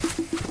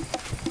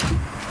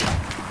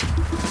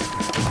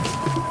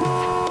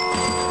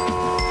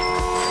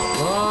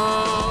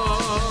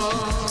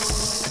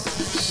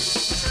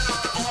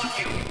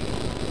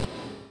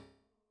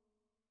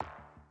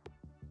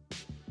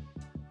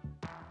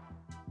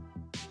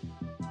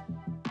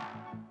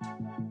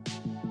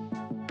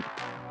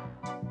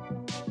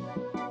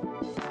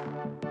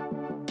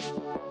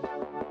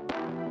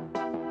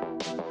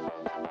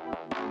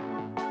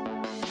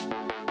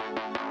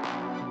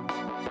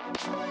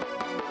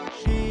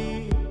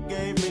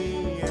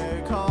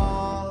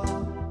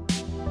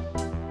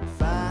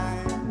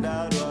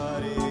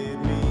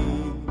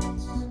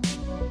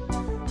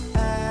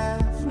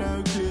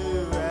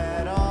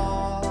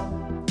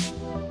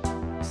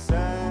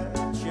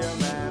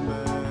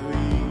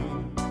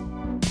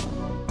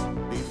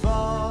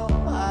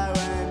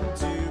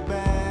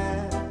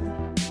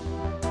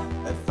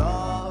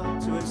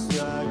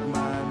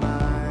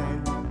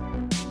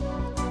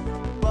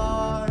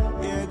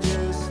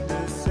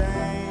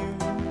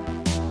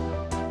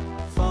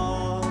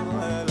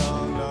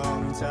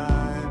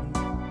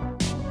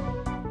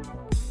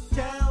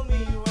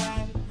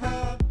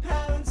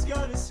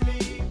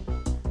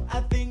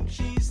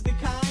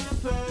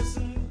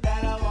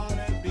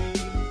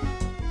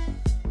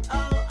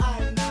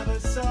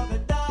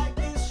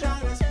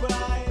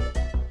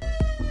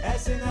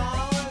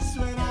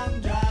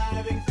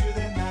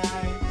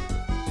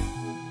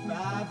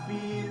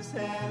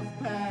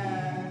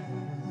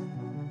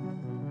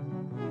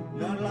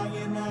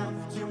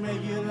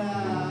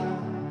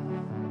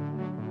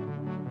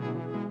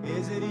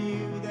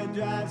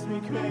drives me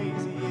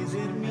crazy. Is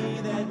it me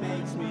that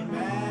makes me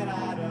mad?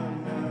 I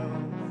don't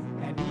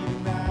know. And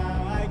even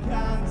now I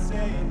can't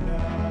say no.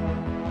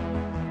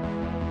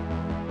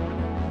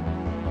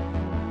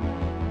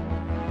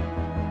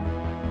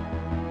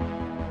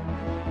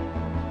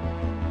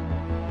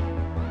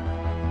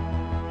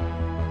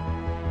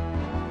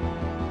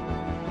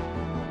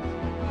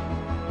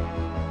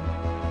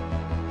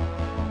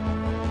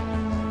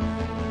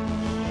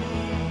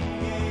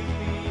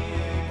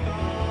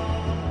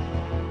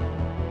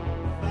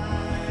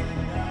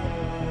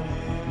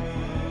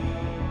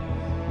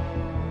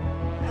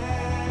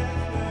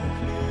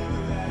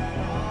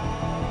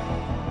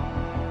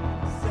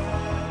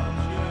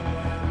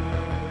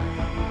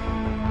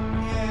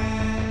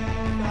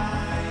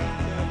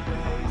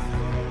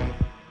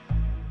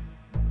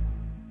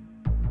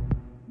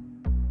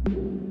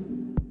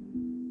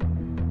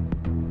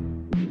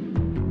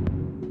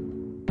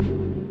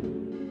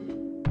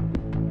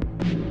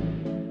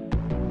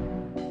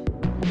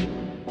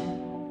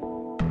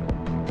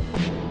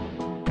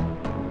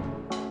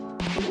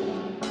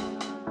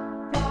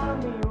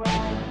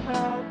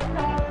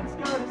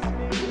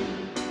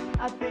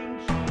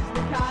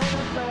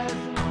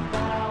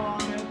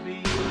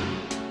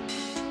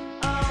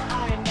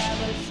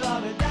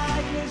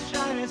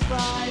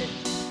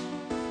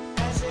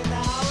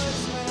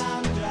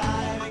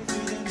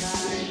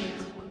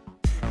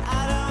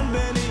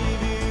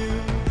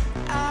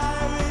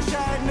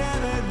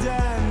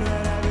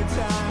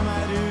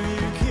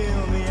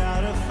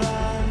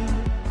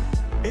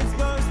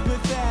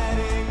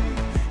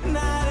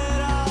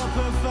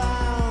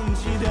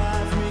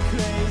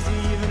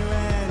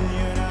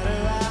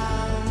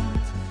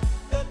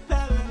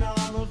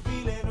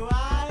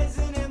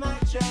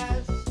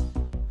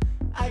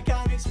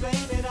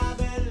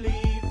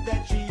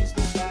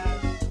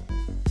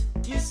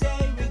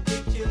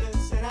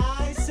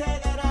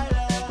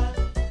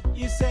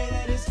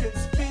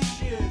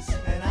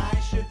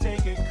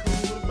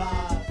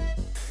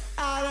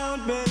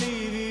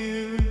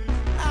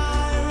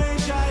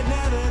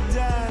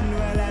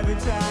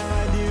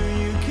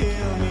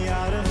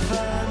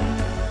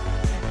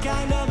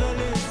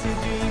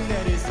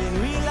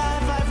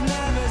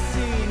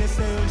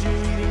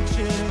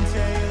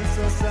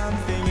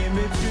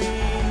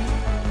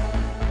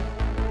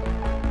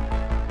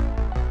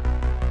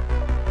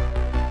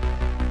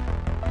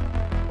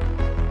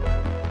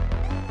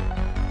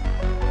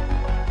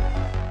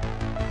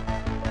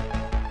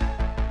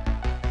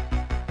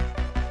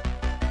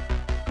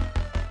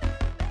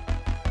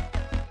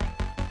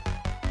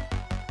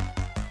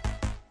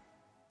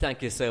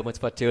 Thank you so much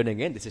for tuning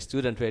in. This is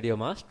Student Radio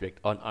Maastricht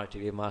on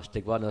RTV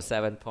Maastricht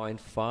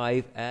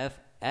 107.5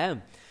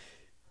 FM.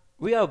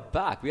 We are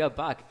back. We are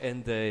back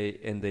in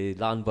the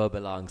Landbouw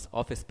Belongs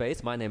office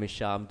space. My name is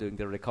Sham, doing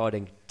the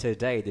recording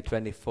today, the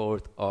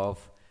 24th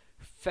of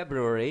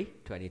February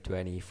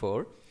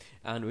 2024.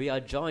 And we are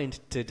joined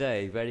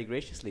today very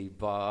graciously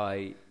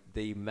by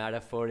the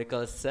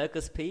Metaphorical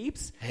Circus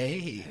peeps. Hey.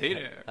 Hey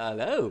there.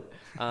 Hello.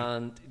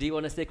 And do you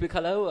want to say a quick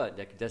hello?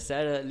 Just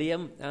said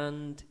Liam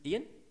and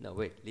Ian? No,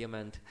 wait, Liam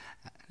and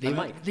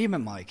Mike. Liam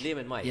and Mike. Liam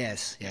and Mike.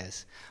 Yes.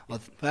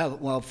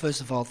 Well,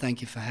 first of all, thank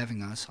you for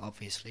having us,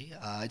 obviously.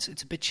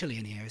 It's a bit chilly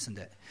in here, isn't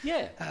it?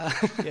 Yeah.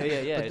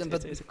 Yeah.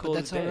 But it's a cold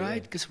that's day, all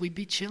right, because we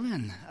be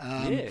chilling.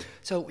 Yeah.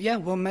 So,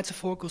 we're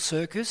Metaphorical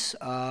Circus,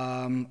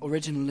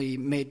 originally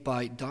made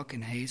by Doc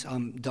and Hayes.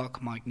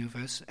 Doc, Mike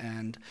Nuvers,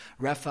 and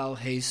Raphael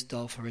Hayes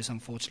Dolfer is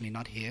unfortunately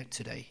not here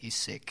today. He's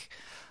sick.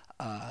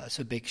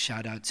 So big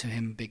shout out to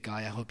him, big guy.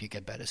 I hope you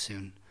get better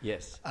soon.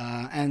 Yes.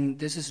 And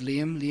this is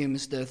Liam. Liam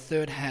is the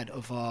third head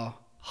of our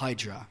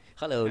Hydra.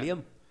 Hello,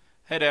 Liam.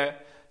 Hey there.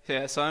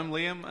 Yeah, so I'm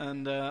Liam,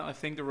 and I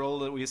think the role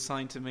that we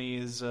assigned to me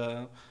is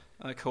a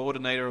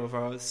coordinator of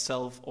our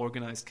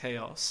self-organized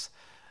chaos,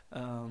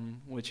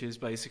 which is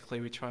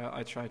basically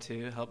I try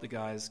to help the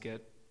guys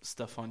get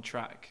stuff on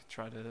track,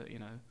 try to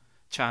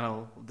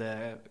channel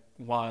their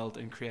wild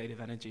and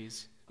creative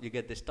energies. You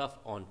get the stuff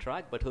on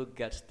track, but who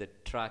gets the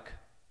track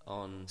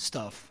on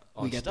stuff?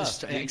 On we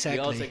stuff. Get exactly.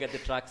 We also get the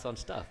tracks on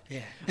stuff.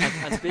 Yeah.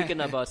 And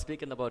speaking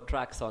about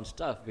tracks on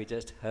stuff, we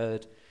just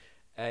heard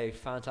a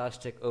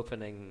fantastic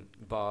opening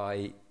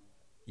by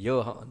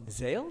Johan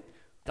Zale.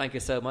 Thank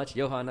you so much,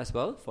 Johan, as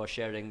well, for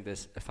sharing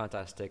this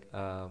fantastic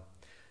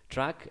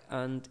track.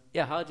 And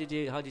how did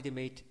you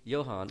meet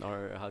Johan,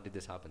 or how did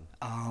this happen?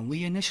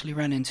 We initially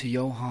ran into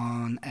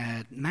Johan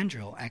at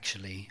Mandrill,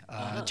 actually,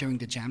 during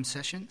the jam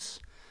sessions.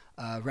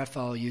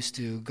 Raphael used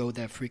to go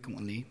there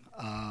frequently.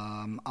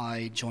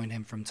 I joined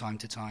him from time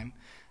to time,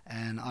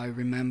 and I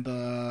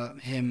remember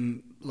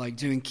him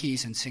doing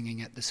keys and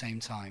singing at the same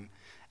time.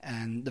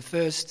 And the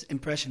first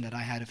impression that I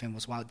had of him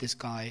was, wow, this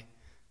guy,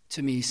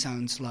 to me,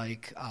 sounds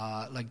like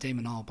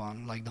Damon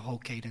Albarn. Like the whole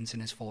cadence in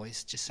his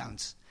voice just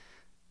sounds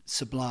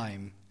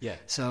sublime. Yeah.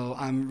 So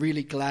I'm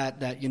really glad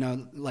that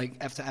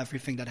after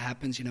everything that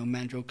happens,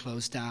 Mandrill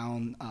closed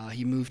down.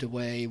 He moved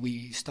away.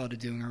 We started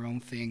doing our own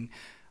thing.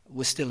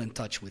 We're still in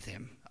touch with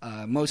him,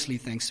 mostly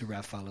thanks to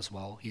Raphael as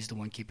well. He's the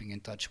one keeping in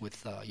touch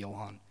with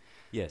Johan.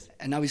 Yes.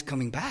 And now he's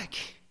coming back.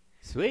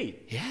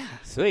 Sweet. Yeah.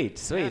 Sweet.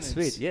 And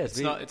Yes.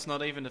 It's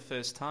not even the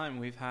first time.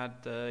 We've had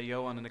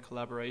Johan in a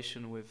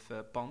collaboration with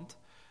Bond.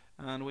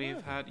 And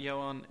we've had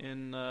Johan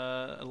in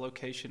a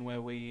location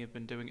where we have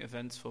been doing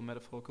events for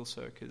Metaphorical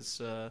Circus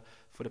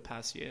for the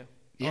past year.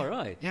 Yeah. All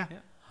right. Yeah.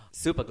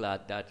 Super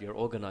glad that you're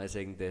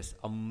organizing this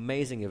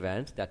amazing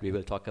event that we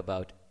will talk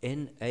about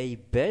in a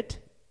bit.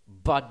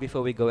 But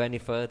before we go any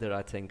further,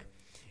 I think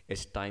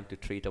it's time to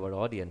treat our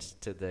audience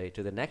to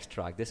the next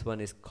track. This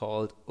one is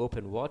called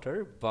Open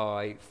Water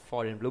by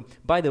Foreign Bloom.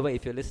 By the way,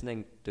 if you're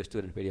listening to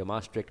Student Radio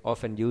Maastricht,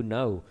 often you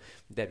know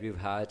that we've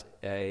had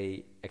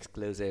an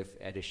exclusive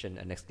edition,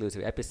 an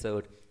exclusive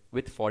episode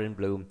with Foreign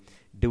Bloom.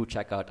 Do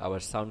check out our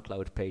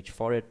SoundCloud page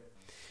for it.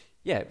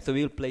 Yeah, so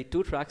we'll play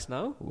two tracks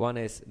now.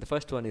 The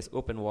first one is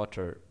Open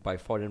Water by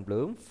Foreign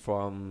Bloom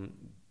from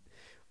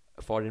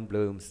Foreign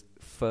Bloom's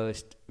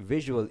first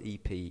visual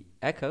EP,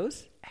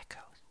 Echoes.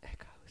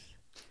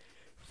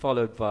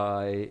 Followed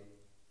by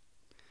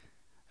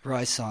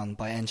Rise On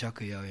by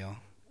Enjoku Yo-Yo.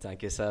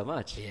 Thank you so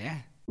much. Yeah.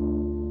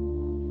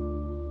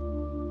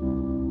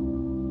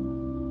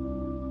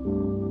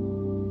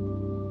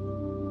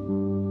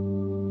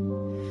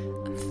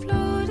 I'm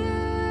floating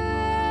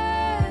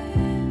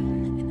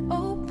in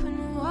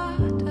open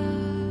water.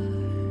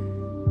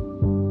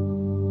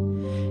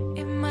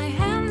 In my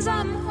hands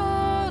I'm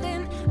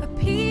holding a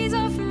piece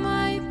of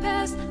my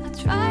past. I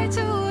try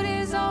to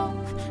dissolve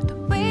the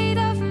weight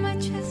of my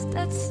chest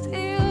that's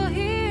still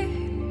here.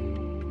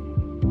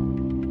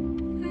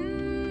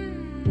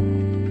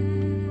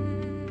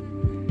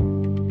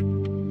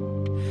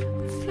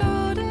 I'm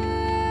floating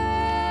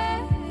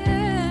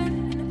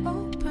in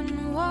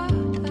open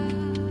water,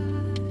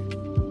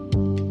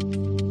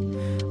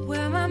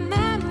 where my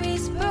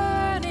memory's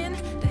burning,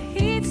 the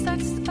heat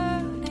starts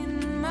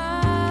turning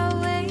my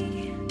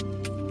way.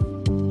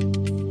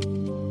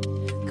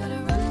 Gotta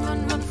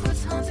run for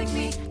it's haunting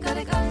me.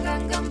 Gotta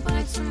gun, put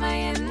it to my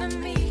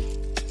enemy.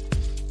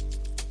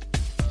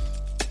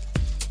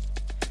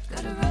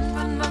 Gotta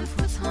run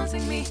for it's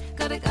haunting me.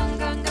 Gotta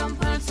gun,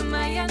 put it to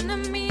my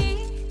enemy.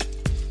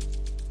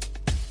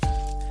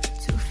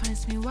 Two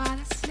finds me while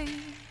I sleep.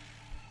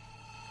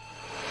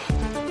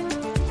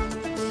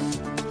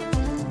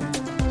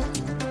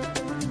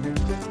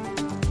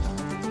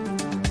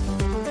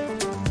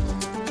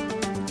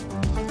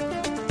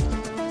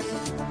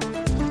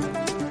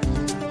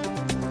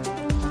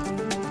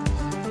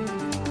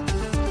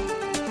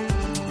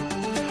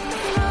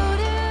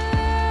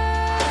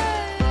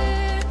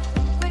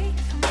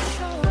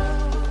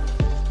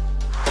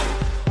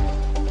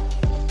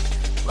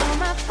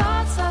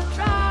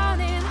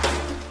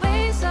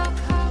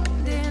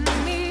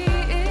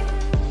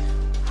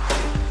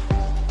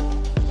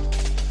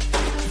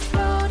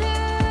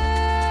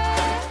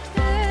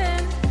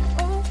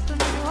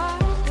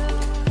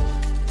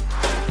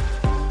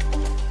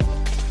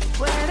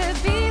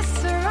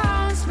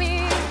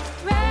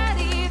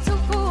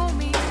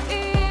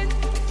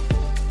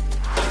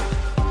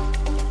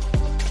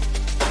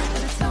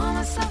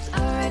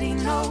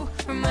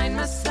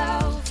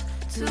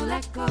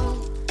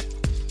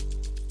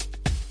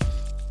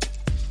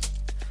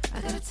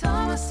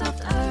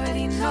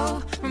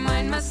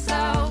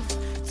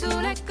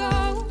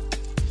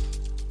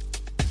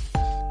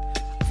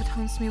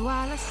 Me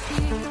while I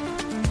sleep.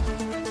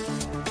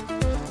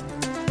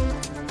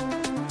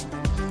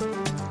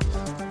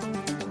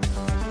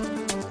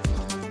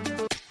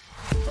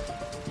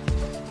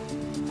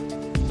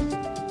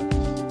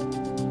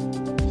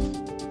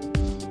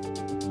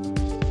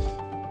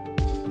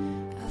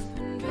 I've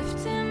been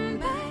drifting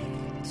back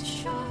to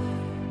shore.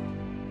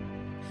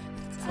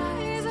 The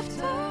tides have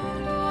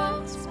turned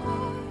once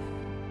more.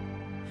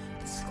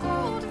 This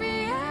cold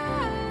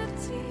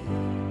reality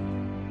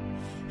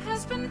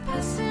has been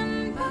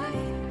passing by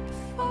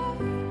before.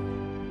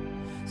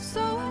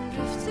 So I'm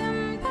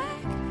drifting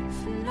back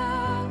for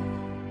now.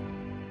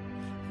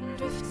 I'm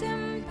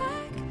drifting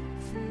back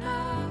for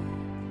now.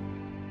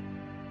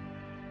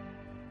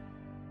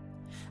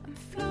 I'm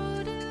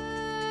floating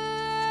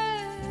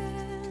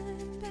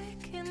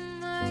back in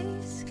my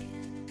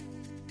skin,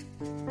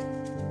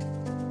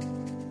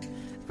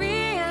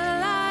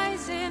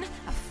 realizing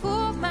I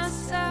fooled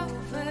myself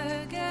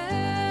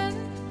again.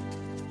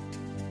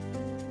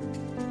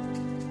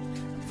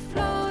 I'm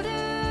floating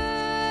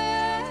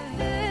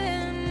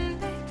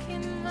back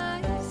in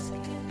my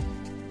skin.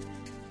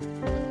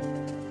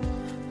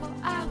 While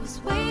I was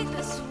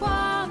weightless,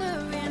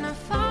 wandering, I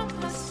found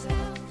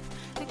myself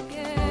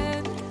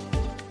again.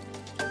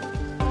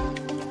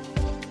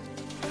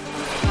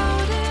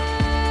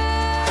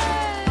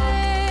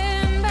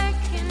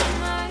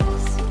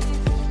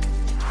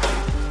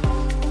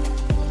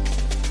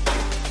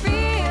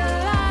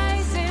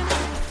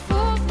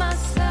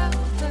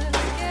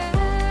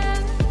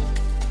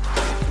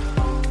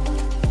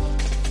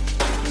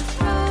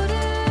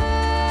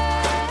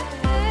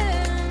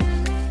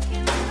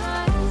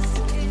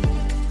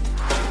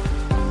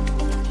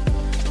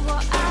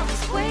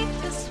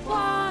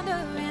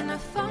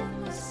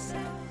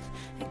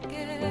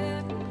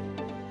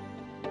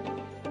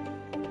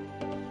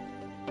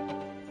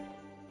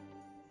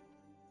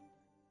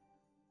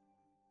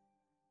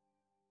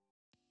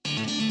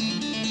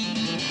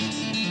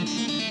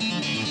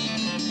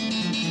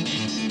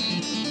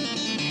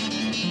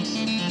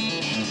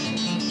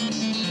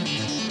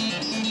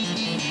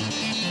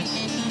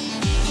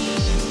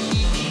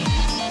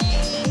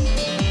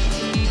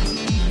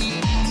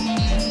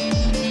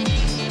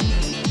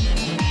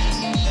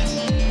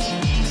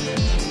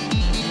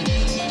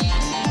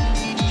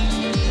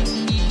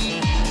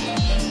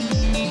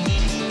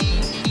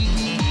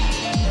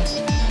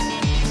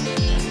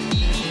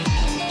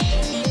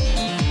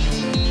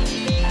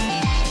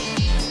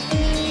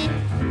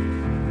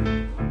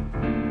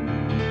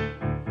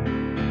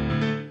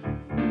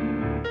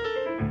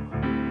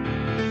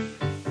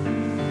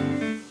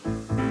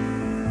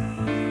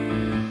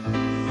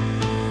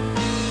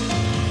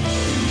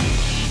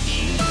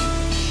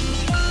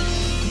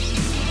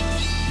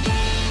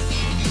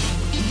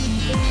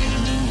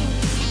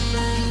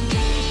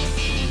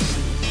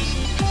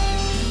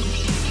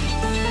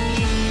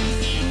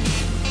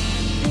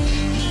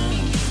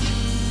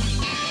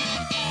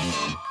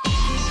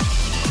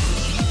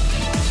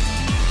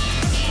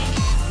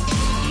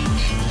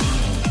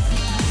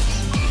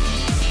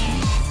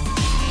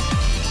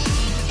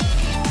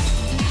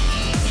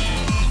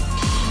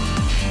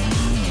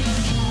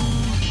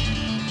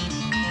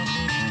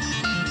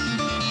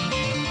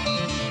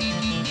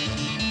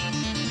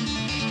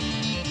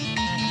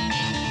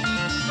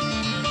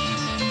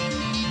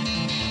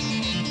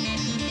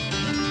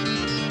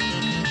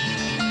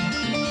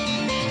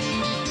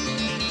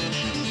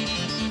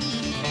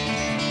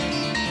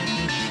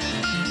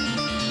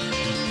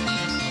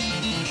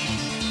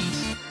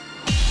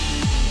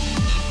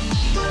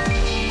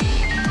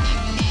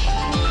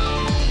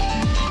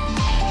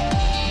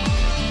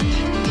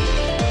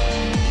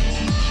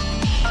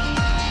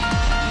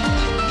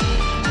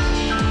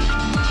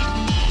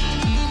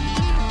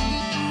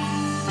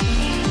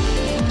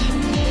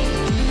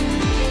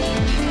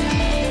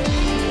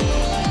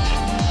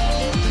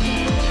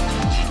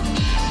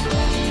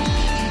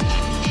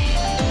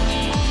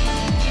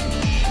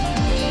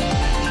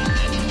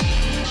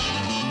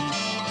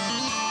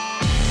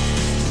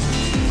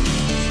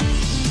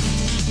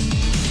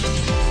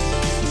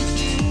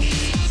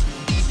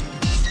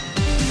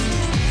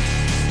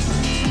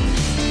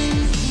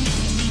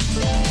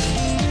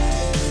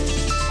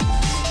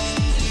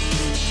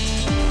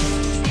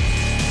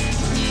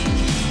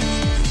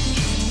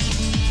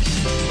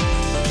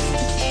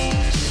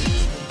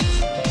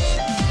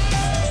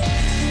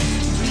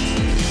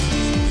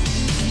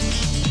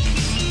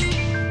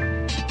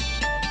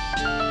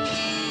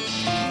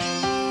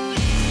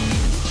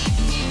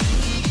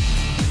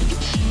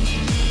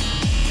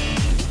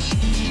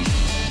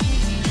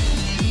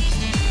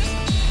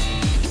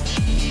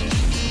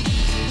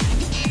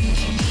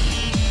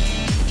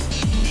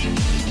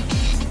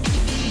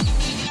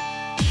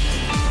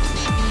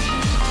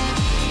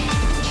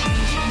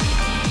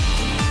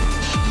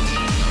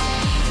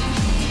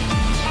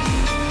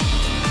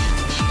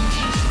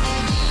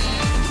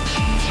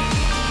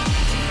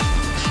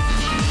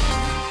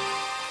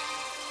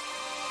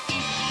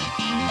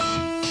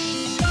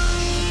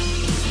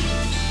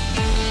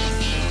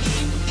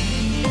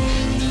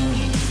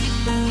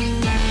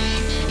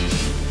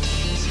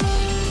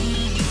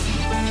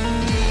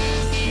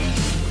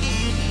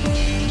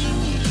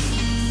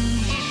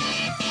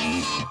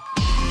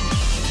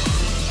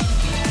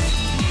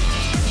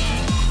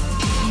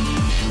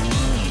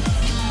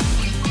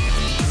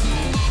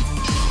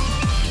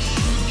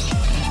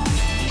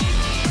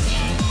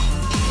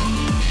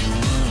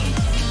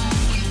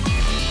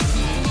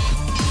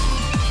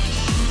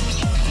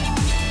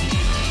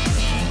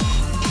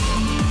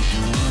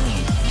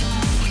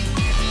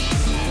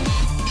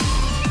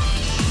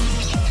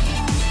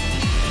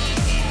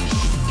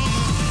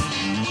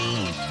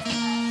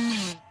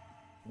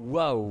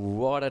 Wow,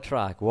 what a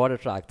track, what a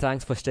track.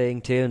 Thanks for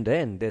staying tuned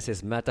in. This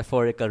is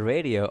Metaphorical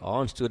Radio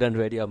on Student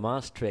Radio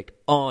Maastricht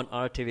on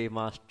RTV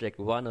Maastricht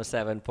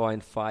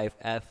 107.5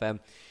 FM.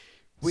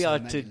 We so are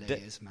many today.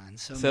 layers, man.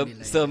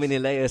 So many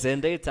layers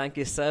indeed. Thank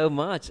you so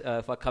much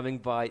for coming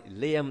by,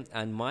 Liam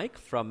and Mike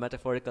from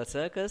Metaphorical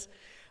Circus.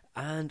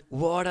 And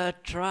what a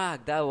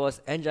track. That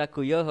was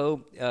Enjaku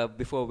Yoho,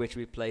 before which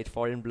we played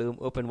Foreign Bloom,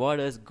 Open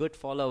Waters. Good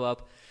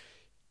follow-up.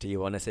 Do you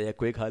want to say a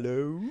quick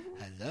hello?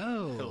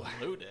 Hello.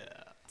 Hello there.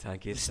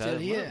 Thank you We're so still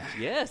much. here.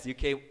 Yes, you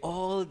came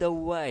all the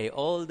way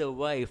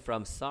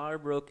from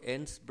Saarbrück,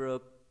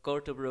 Innsbruck,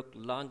 Kortebroek,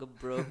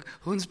 Langebroek.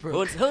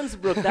 Hunsbrook.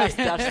 Hunsbrook, that's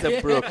the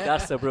brook.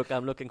 That's the brook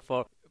I'm looking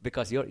for.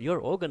 Because you're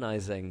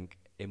organizing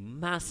a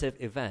massive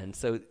event.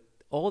 So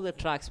all the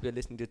tracks we're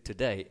listening to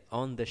today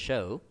on the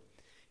show,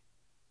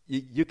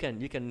 you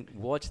can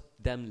watch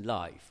them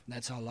live.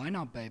 That's our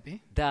lineup,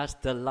 baby. That's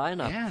the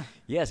lineup. Yeah.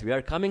 Yes, we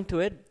are coming to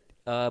it.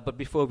 But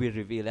before we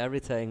reveal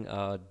everything,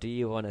 do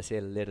you want to say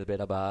a little bit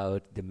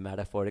about the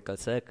Metaphorical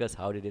Circus?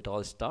 How did it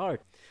all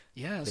start?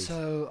 Yeah, Please.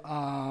 so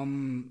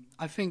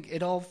I think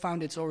it all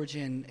found its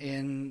origin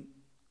in,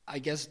 I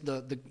guess,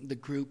 the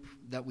group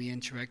that we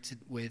interacted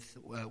with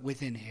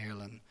within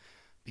Heerlen.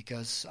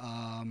 Because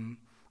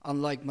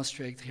unlike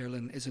Maastricht,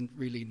 Heerlen isn't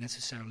really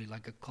necessarily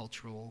like a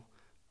cultural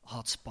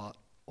hotspot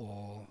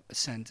or a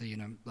center,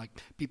 like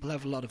people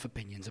have a lot of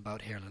opinions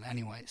about Heerlen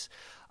anyways.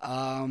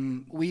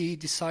 We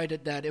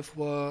decided that if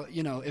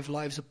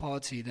life's a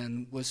party,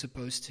 then we're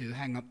supposed to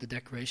hang up the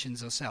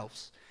decorations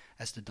ourselves,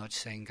 as the Dutch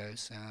saying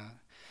goes.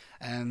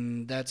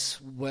 And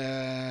that's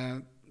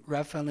where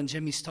Raphael and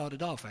Jimmy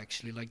started off,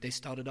 actually. Like, they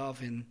started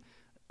off in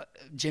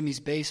Jimmy's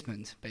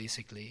basement,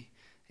 basically.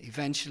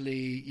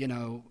 Eventually,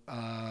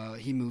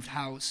 he moved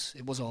house.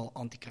 It was all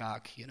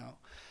anti-kraak,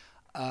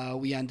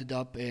 we ended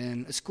up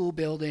in a school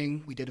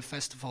building. We did a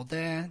festival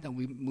there. Then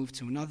we moved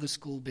to another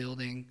school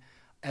building.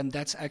 And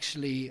that's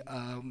actually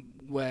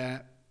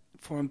where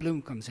Foreign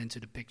Bloom comes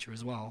into the picture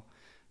as well.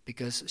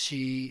 Because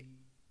she,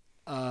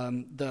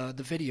 the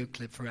video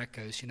clip for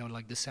Echoes,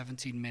 like the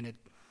 17-minute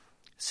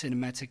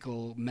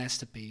cinematical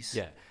masterpiece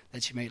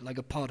that she made, like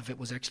a part of it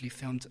was actually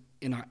filmed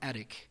in our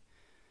attic.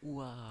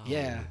 Wow.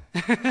 Yeah.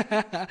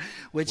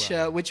 which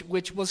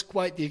was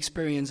quite the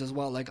experience as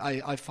well. Like,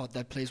 I thought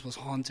that place was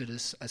haunted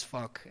as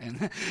fuck.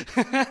 And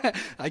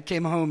I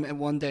came home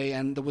one day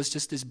and there was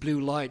just this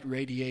blue light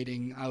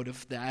radiating out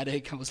of the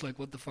attic. I was like,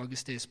 what the fuck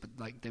is this? But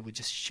like, they were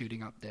just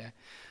shooting up there.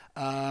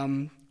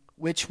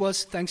 Which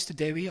was thanks to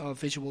Dewi, our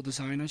visual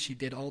designer. She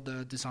did all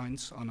the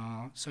designs on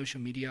our social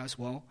media as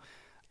well.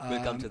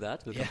 We'll come to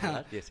that.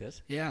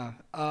 Yes. Yeah.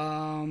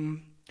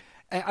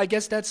 I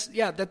guess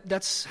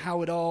that's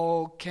how it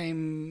all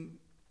came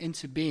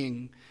into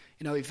being.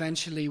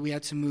 Eventually we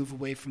had to move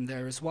away from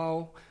there as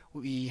well.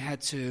 We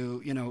had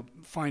to,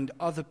 find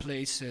other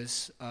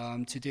places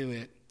to do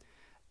it.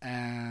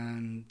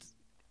 And,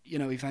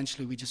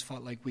 eventually we just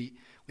felt like we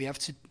have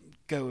to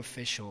go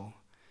official.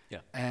 Yeah.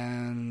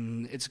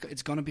 And it's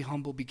going to be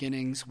humble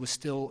beginnings. We're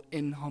still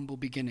in humble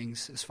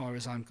beginnings as far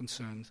as I'm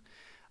concerned.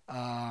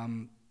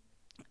 And,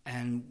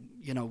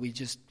 we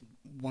just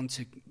want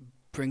to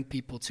bring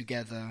people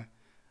together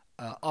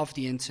off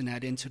the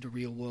internet into the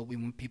real world. We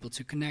want people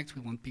to connect.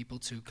 We want people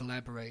to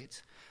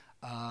collaborate.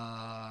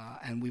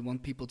 And we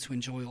want people to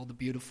enjoy all the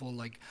beautiful,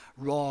 like,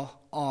 raw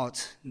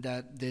art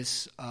that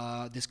this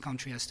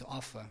country has to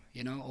offer.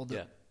 All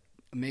the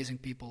amazing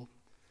people.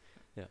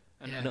 Yeah.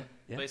 And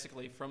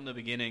basically, from the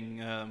beginning,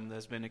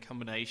 there's been a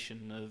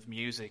combination of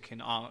music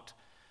and art.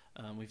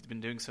 We've been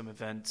doing some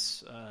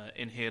events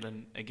in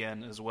Heerlen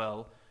again as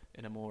well,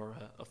 in a more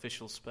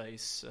official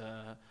space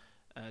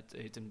at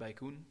Eten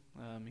Bijkoen.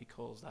 He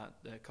calls that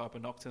the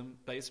Carpe Noctem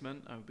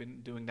basement. I've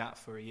been doing that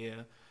for a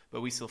year,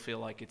 but we still feel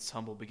like it's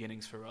humble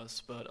beginnings for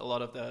us. But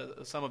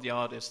some of the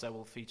artists that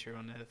will feature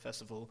on the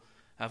festival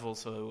have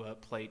also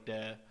played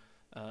there.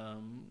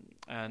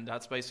 And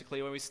that's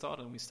basically where we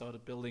started. We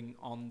started building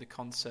on the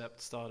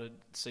concept, started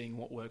seeing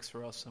what works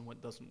for us and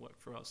what doesn't work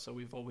for us. So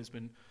we've always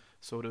been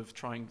sort of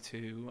trying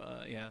to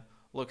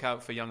look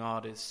out for young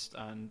artists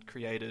and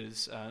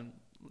creators, and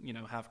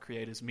have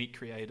creators meet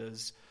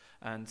creators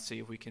and see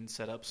if we can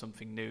set up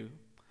something new.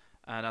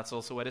 And that's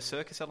also where the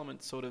circus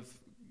element sort of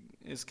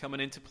is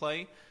coming into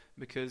play,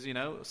 because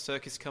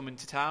circus coming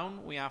to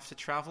town, we have to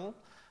travel.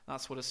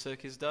 That's what a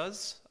circus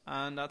does,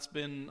 and that's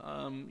been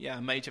a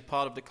major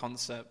part of the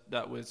concept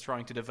that we're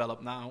trying to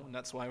develop now, and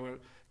that's why we're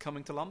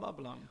coming to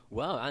Landbouwbelang.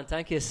 Wow, and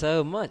thank you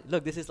so much.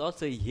 Look, this is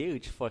also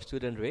huge for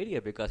Student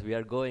Radio, because we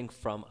are going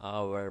from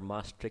our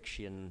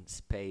Maastrichtian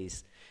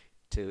space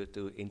to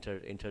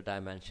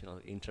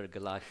interdimensional,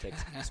 intergalactic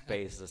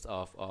spaces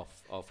of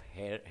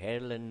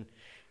Heerlen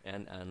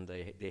and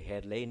the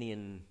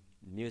Heerlenian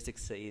music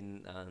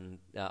scene, and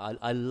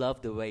I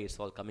love the way it's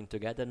all coming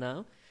together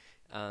now.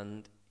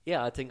 And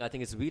I think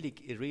it's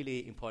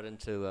really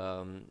important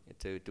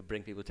to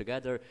bring people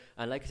together.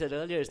 And like I said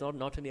earlier, it's not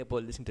only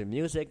about listening to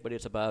music, but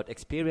it's about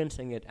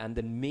experiencing it and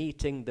then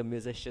meeting the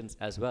musicians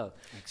as well.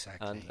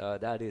 Exactly.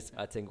 And that is,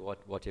 I think,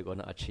 what you're going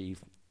to achieve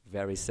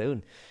very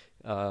soon.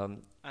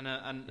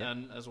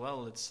 And as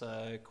well, it's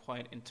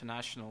quite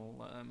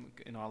international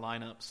in our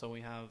lineup. So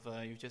we have,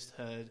 you've just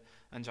heard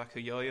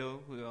Anjaku Yoyo,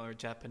 who are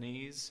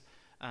Japanese,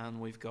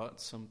 and we've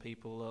got some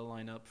people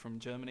line up from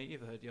Germany.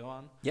 You've heard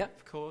Johan,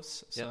 of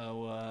course. Yeah.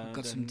 So We've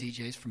got some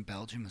DJs from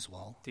Belgium as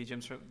well.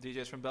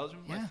 DJs from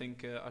Belgium. Yeah. I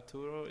think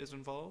Arturo is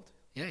involved.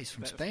 Yeah, he's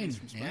from Spain. He's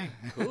from Spain.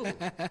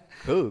 Yeah.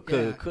 Cool.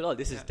 Yeah. Oh,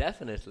 this is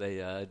definitely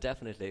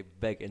a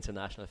big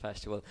international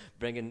festival.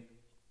 Bringing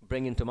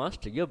to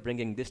Maastricht. You're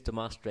bringing this to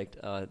Maastricht.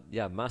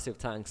 Massive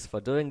thanks for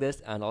doing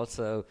this. And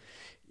also,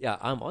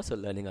 I'm also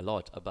learning a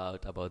lot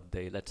about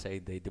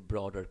the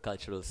broader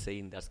cultural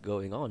scene that's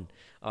going on.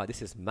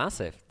 This is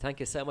massive.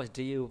 Thank you so much.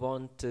 Do you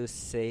want to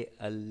say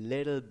a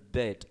little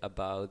bit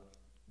about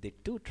the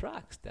two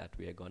tracks that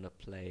we are going to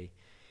play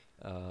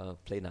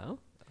now?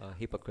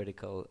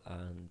 Hypocritical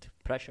and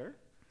Pressure.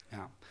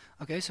 Yeah.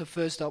 Okay, so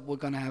first up, we're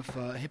going to have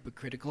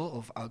Hypocritical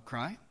of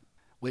Outcry,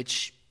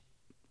 which,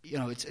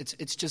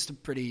 it's just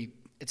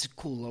it's a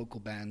cool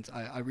local band.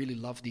 I really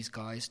love these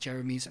guys.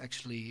 Jeremy's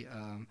actually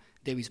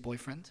Davy's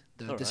boyfriend,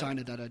 the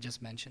designer that I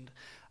just mentioned.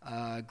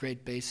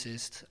 Great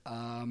bassist.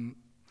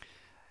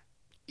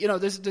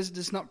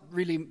 There's not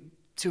really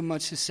too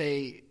much to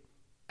say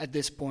at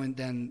this point.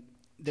 Then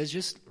there's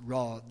just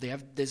raw. They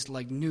have this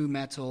like new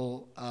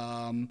metal,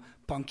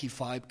 punky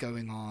vibe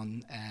going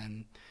on,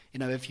 and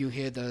if you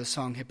hear the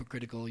song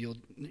Hypocritical,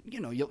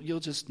 you'll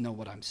just know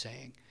what I'm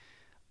saying.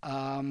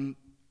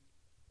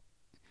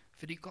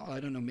 Video call, I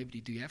don't know, maybe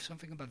do you have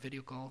something about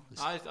video call?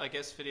 I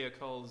guess video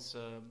calls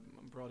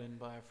brought in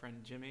by our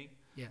friend Jimmy,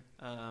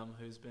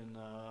 who's been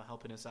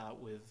helping us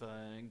out with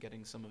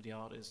getting some of the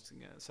artists,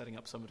 setting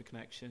up some of the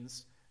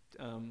connections.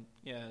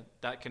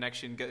 That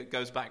connection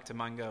goes back to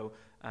Mango,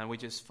 and we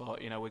just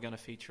thought, we're going to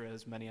feature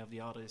as many of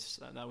the artists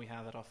that we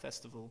have at our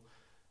festival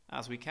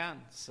as we can.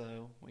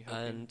 So we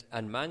hope.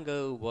 And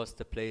Mango was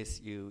the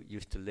place you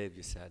used to live,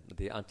 you said,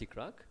 the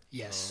Anti-Crack?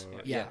 Yes.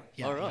 Yeah.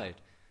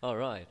 All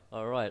right.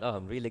 Oh,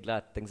 I'm really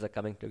glad things are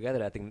coming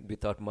together. I think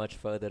without much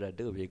further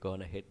ado, we're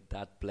going to hit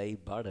that play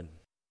button.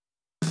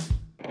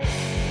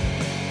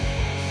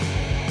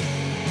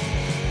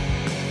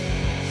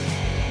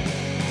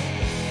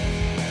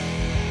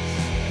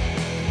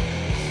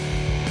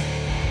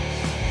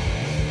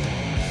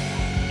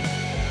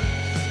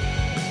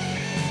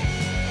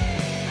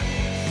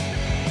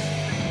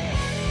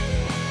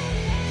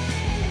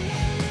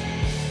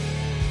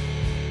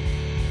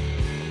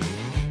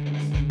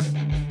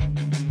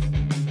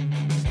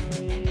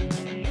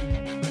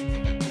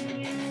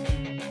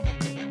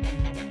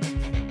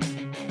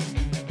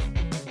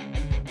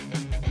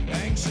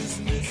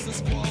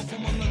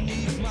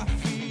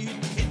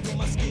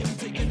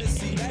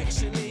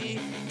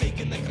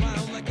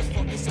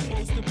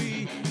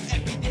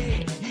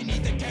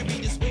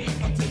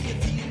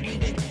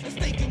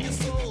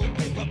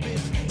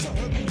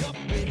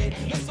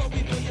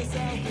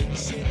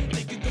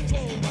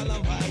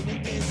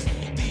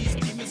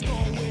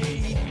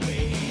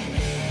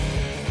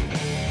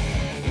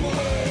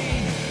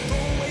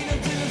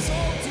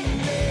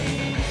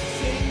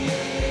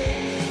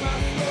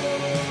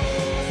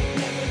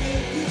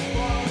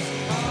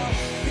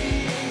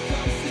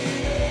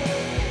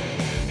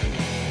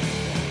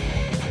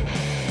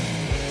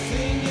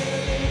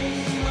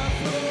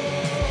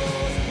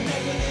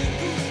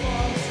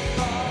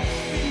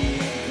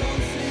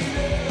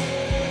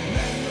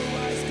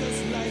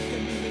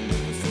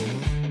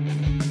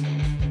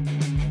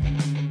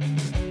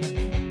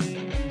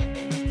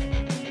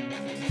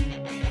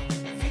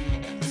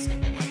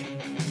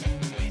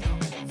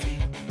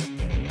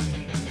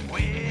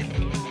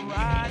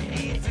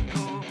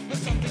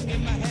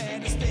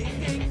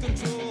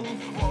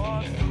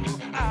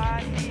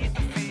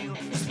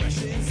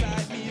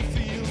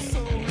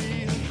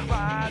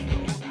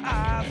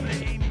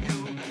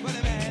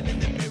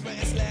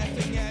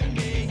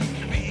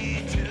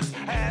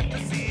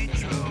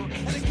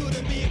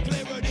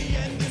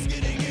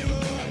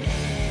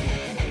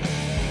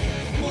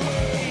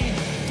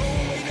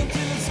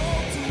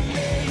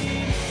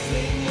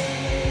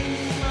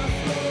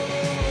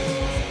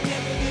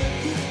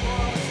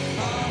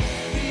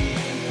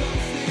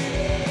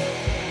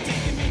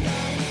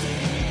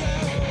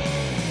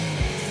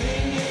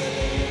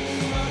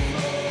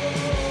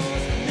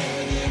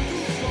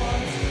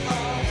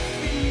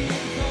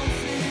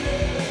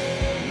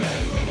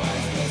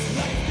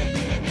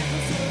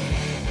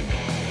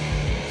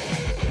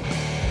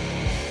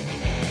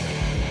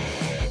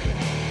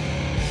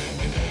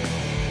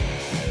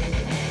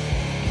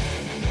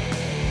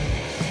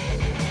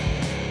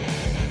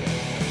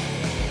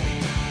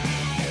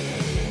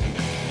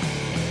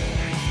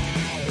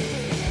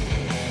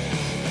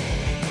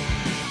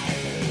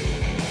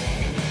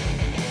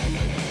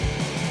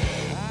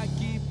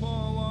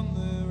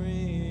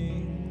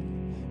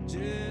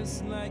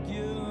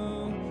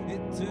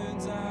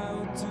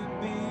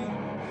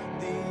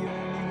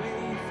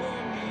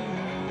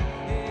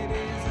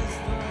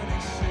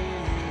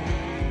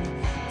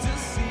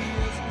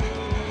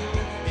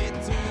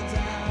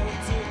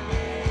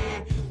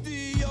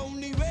 The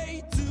only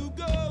way to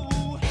go.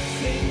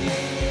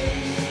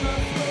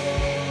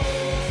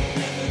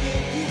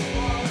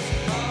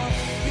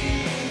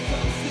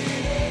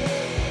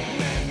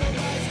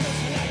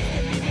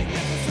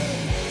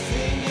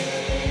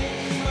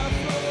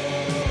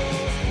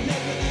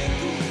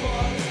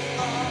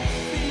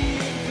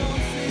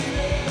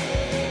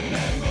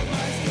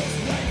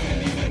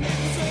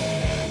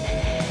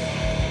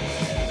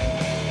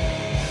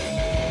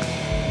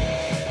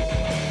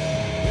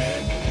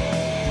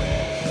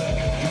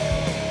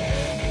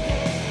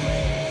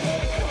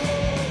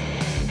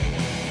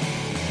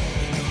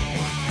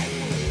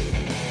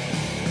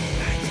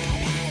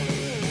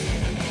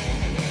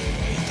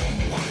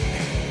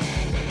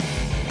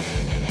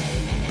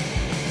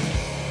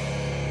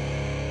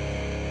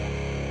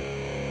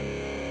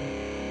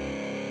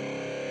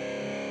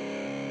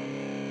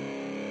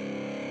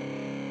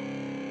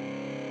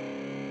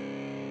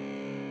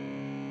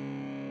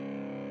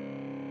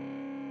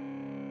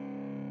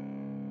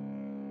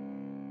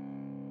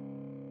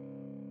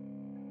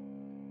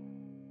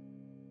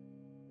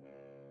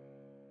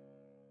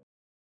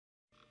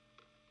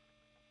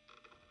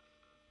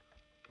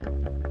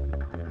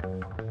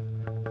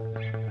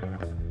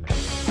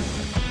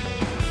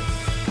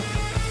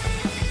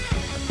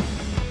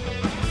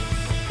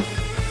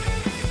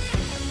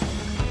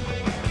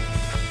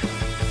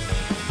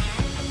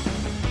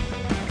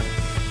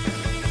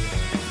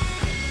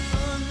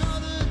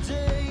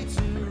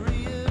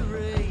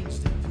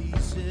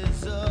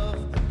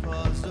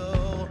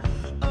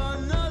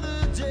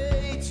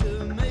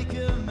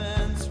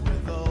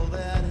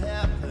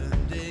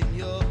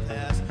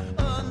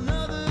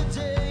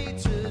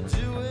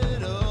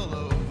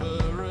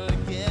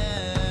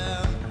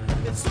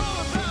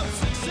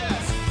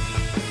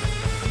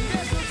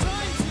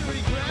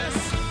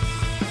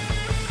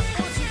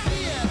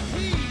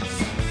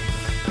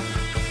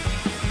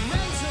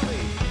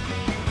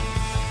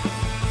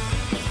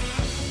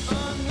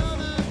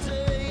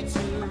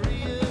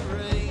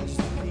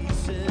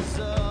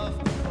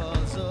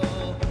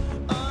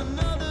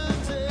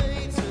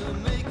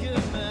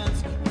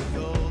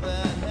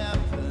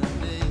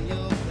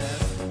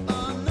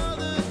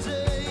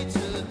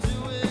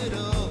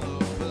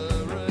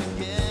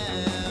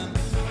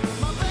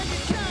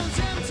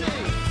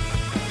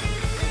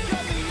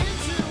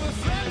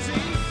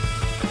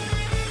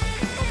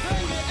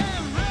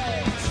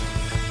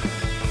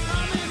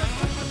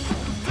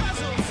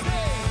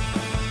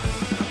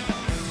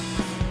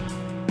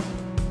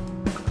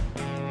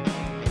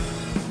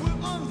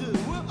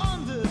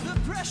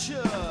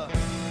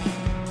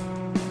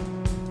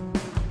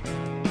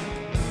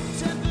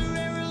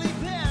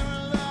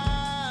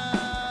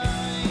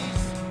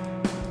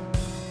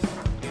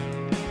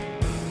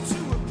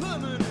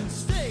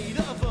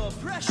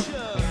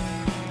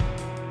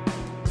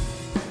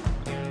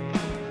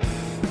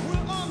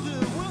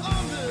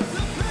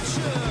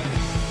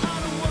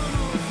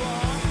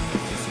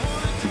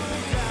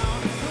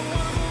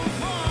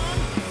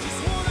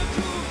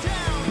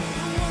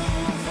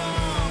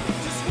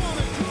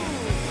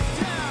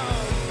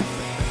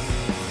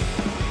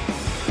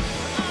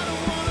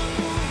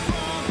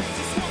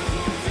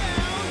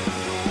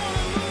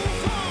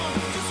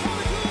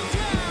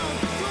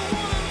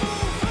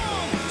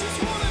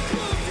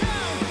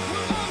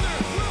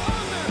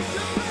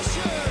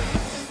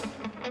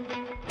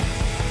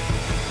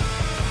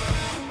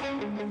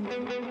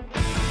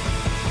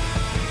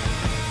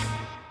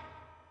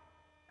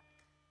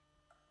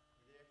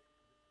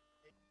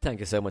 Thank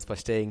you so much for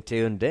staying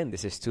tuned in.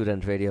 This is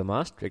Student Radio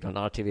Maastricht on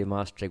RTV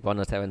Maastricht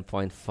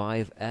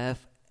 107.5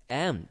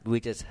 FM.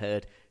 We just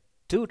heard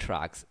two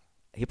tracks,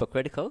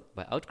 Hypocritical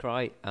by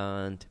Outcry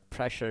and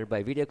Pressure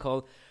by Video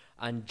Call.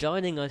 And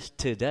joining us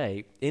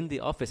today in the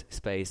office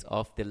space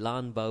of the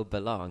Landbau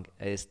Belong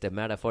is the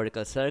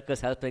Metaphorical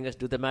Circus, helping us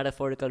do the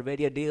Metaphorical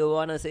Radio. Do you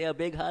want to say a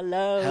big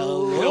hello?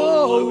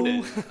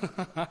 Hello.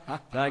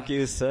 Thank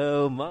you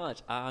so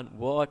much. And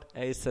what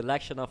a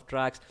selection of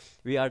tracks.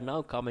 We are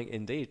now coming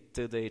indeed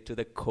to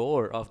the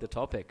core of the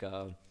topic,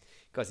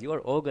 because you are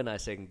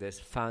organizing this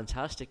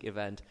fantastic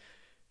event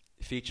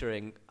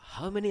featuring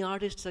how many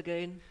artists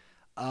again?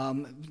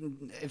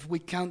 If we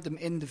count them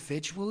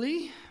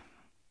individually,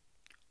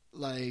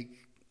 like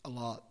a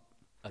lot.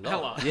 A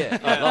lot. Yeah,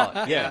 a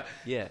lot.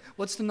 Yeah.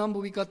 What's the number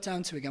we got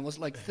down to again? Was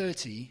it like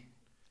 30?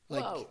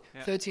 Like Wow.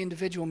 30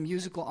 individual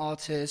musical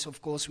artists.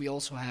 Of course, we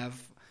also have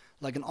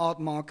like an art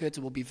market.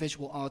 There will be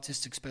visual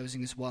artists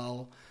exposing as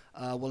well.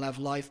 We'll have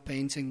live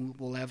painting.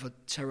 We'll have a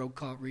tarot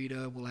card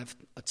reader. We'll have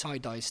a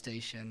tie-dye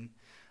station.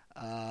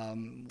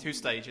 2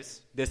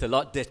 stages. There's a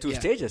lot. There's two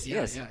stages,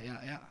 yes.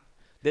 Yeah.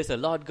 There's a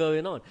lot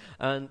going on.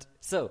 And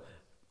so,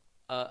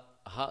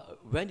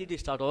 when did you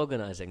start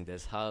organizing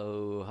this?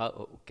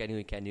 How can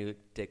you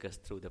take us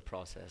through the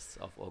process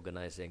of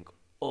organizing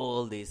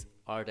all these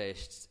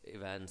artists,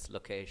 events,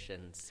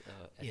 locations,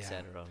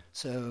 etc.?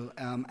 So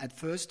at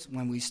first,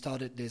 when we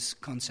started this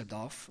concept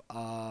off,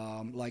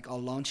 like our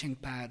launching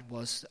pad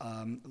was,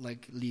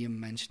 like Liam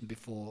mentioned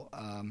before,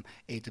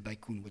 Eten bij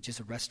Koen, which is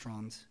a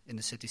restaurant in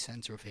the city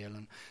center of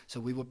Heerlen. So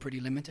we were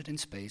pretty limited in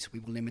space. We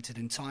were limited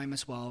in time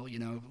as well,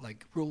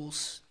 like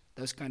rules,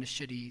 those kind of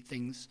shitty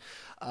things.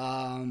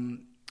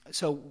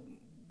 So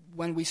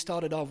when we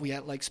started off, we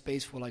had like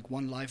space for like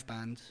one live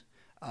band,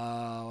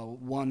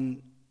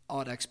 one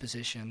art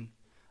exposition,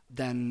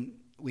 then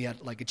we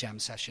had like a jam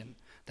session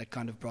that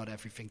kind of brought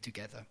everything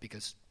together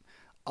because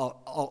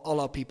all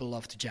our people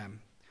love to jam.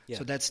 Yeah.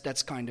 So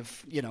that's kind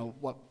of,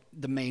 what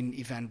the main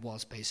event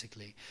was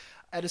basically.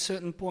 At a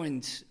certain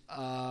point,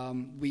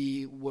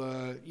 we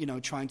were,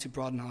 trying to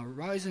broaden our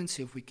horizons,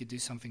 see if we could do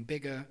something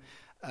bigger.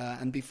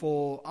 And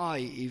before I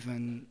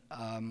even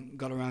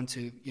got around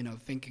to,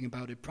 thinking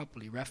about it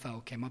properly,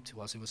 Raphael came up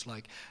to us. It was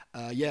like,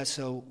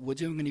 so we're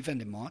doing an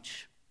event in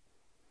March.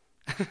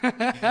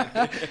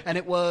 And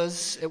it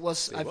was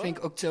I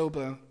think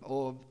October,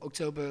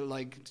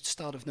 like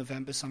start of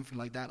November, something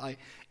like that. I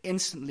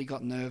instantly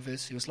got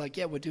nervous. He was like,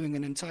 we're doing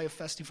an entire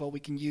festival. We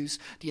can use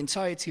the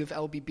entirety of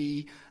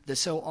LBB. They're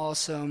so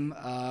awesome.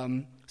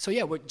 So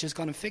we're just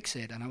gonna fix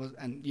it.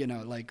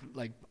 And like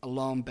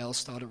alarm bells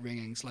started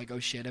ringing. It's like, oh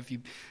shit, have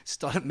you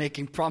started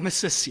making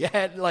promises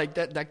yet? Like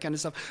that kind of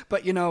stuff.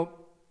 But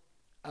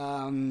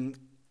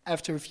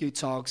after a few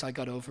talks, I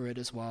got over it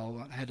as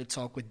well. I had a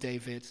talk with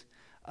David.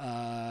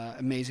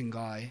 Amazing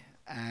guy,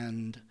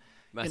 and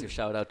Massive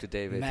shout out to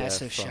David.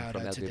 Massive from shout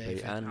out to LBB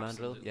David. and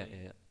Mandrill.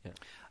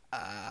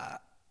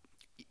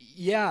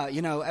 Yeah.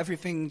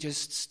 Everything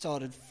just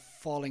started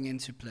falling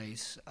into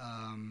place,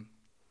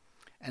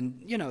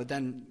 and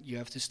then you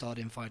have to start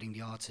inviting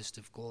the artist,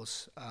 of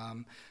course.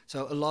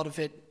 So a lot of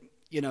it,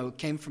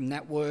 came from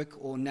network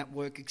or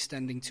network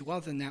extending to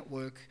other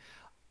network.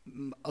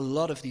 A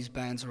lot of these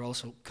bands are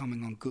also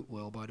coming on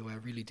Goodwill, by the way. I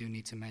really do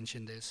need to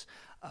mention this.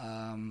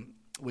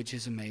 Which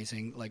is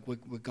amazing. Like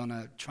we're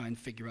gonna try and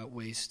figure out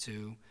ways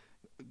to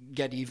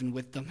get even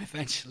with them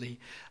eventually.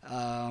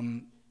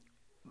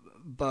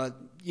 But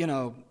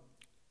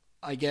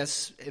I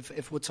guess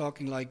if we're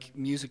talking like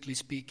musically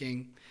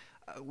speaking,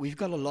 we've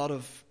got a lot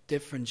of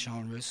different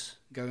genres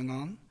going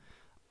on,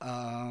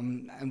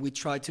 and we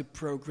try to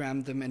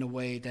program them in a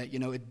way that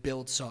it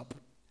builds up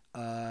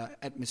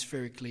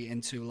atmospherically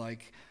into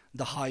like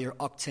the higher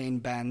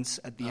octane bands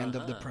at the end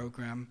of the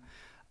program.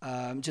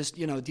 Just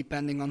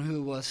depending on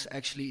who was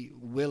actually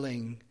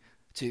willing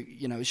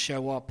to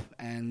show up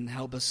and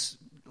help us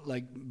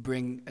like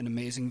bring an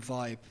amazing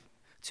vibe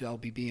to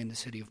LBB in the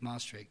city of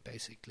Maastricht,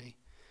 basically.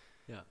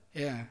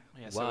 Yeah.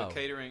 So Wow.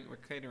 we're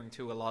catering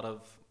to a lot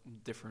of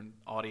different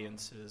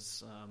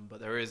audiences, but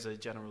there is a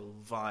general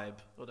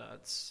vibe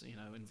that's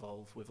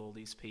involved with all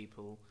these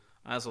people.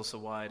 That's also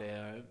why they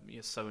are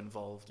so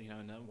involved,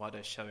 and why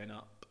they're showing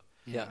up.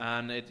 Yeah.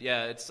 And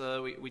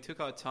we took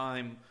our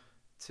time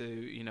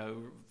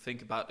to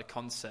think about the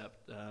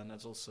concept, and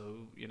there's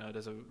also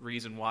there's a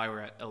reason why we're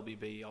at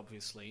LBB,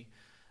 obviously,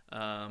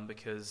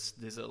 because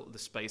the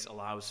space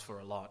allows for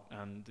a lot,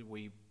 and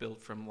we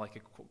built from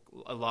like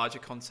a larger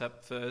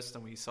concept first,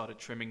 and we started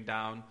trimming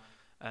down,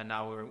 and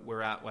now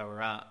we're at where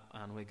we're at,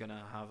 and we're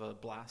gonna have a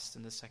blast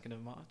in the 2nd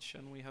of March,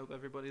 and we hope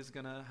everybody's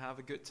gonna have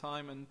a good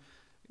time and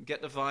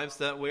get the vibes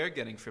that we're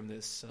getting from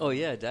this. Oh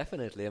yeah,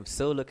 definitely. I'm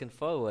so looking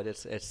forward.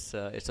 It's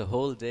a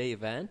whole day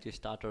event. You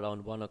start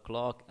around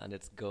 1:00 and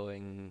it's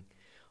going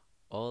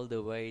all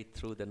the way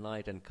through the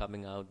night and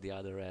coming out the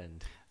other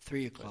end.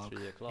 3 o'clock.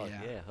 3 o'clock.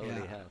 Yeah, Yeah, holy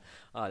yeah. hell.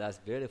 Oh, that's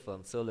beautiful.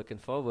 I'm so looking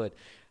forward.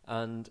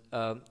 And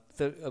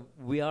so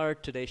we are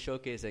today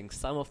showcasing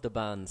some of the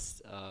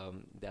bands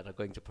that are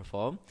going to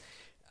perform.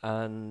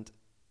 And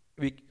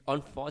we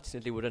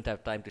unfortunately wouldn't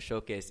have time to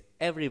showcase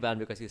everyone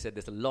because you said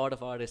there's a lot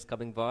of artists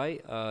coming by.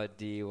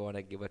 Do you want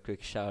to give a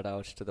quick shout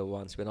out to the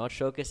ones we're not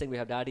showcasing? We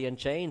have Daddy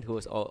Unchained, who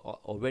has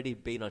already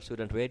been on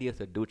Student Radio,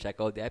 so do check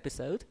out the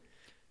episode.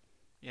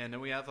 Yeah, no,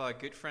 we have our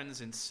good friends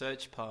in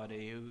Search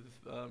Party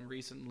who've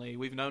recently,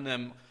 we've known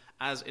them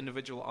as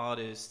individual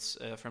artists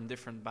from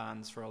different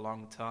bands for a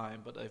long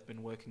time, but they've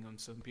been working on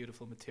some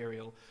beautiful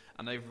material,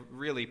 and they've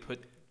really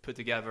put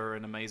together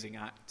an amazing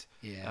act.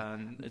 Yeah.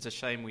 And it's a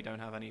shame we don't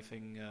have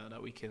anything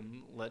that we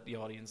can let the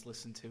audience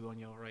listen to on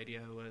your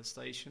radio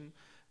station.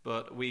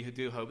 But we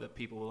do hope that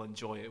people will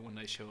enjoy it when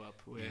they show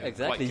up. We're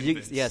exactly.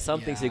 quite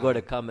Some things you got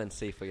to come and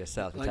see for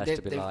yourself. It has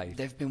to be live.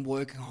 They've been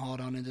working hard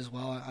on it as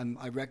well.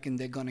 I reckon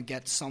they're going to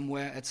get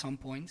somewhere at some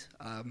point,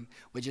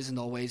 which isn't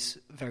always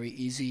very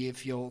easy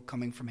if you're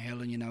coming from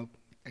Heerlen,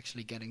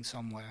 actually getting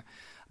somewhere.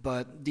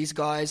 But these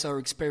guys are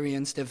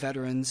experienced, they're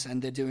veterans,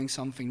 and they're doing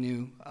something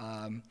new.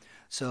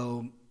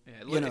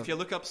 If you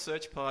look up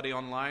Search Party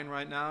online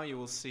right now, you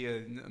will see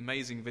an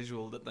amazing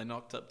visual that they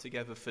knocked up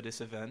together for this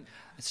event.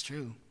 It's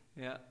true.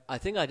 Yeah. I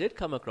think I did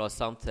come across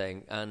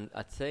something, and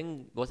I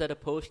think, was that a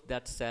post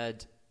that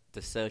said,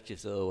 "The search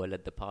is over,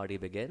 let the party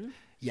begin"?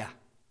 Yeah.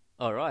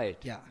 All right.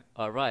 Yeah.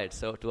 All right.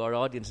 So to our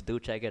audience, do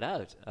check it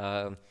out.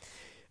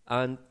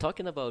 And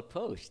talking about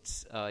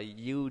posts,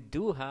 you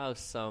do have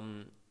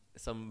some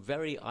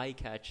very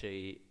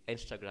eye-catchy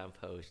Instagram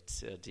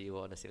posts. Do you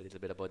want to say a little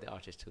bit about the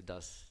artist who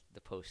does the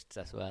posts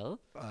as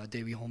well?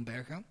 Dewi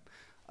Homberger.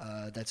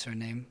 That's her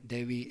name.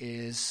 Dewi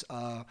is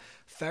a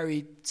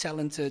very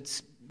talented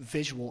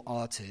visual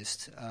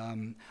artist.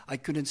 I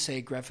couldn't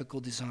say graphical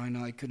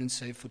designer. I couldn't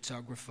say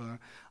photographer.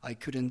 I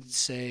couldn't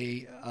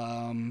say,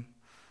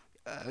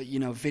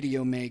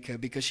 video maker,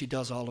 because she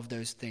does all of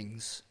those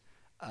things,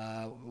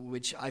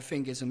 which I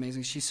think is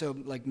amazing. She's so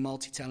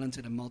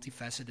multi-talented and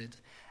multifaceted,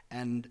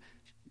 and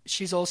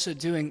she's also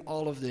doing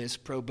all of this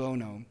pro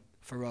bono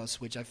for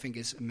us, which I think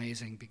is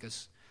amazing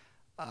because.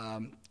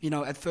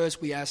 At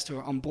first we asked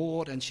her on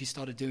board and she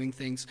started doing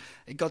things.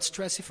 It got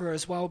stressy for her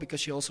as well because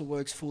she also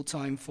works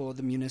full-time for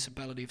the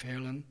municipality of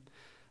Heerlen.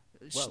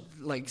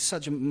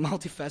 Such a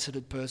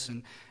multifaceted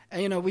person.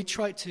 And, we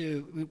tried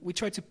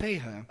to pay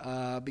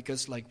her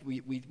because,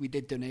 we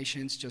did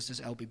donations just as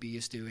LBB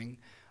is doing.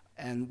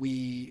 And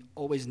we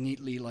always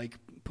neatly,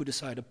 put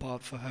aside a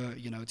part for her,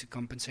 to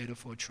compensate her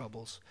for her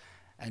troubles.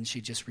 And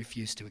she just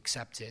refused to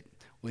accept it,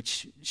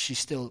 which she's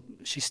still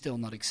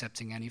not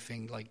accepting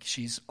anything.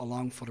 She's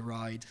along for the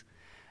ride,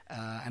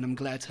 and I'm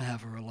glad to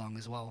have her along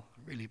as well.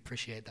 Really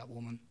appreciate that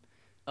woman.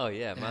 Oh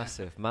yeah,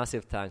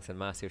 massive thanks and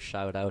massive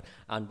shout out.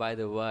 And by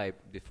the way,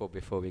 before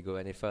we go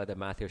any further,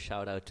 massive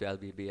shout out to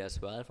LBB as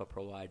well for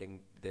providing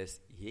this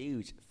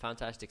huge,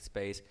 fantastic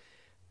space,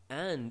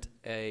 and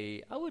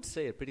I would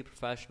say a pretty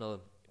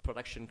professional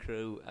production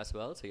crew as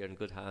well. So you're in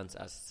good hands,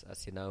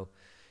 as you know.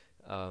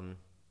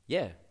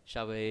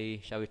 Shall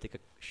we take a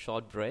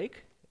short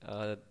break?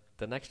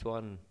 The next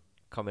one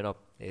coming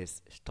up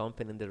is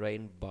Stomping in the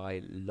Rain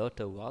by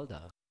Lotto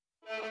Walda.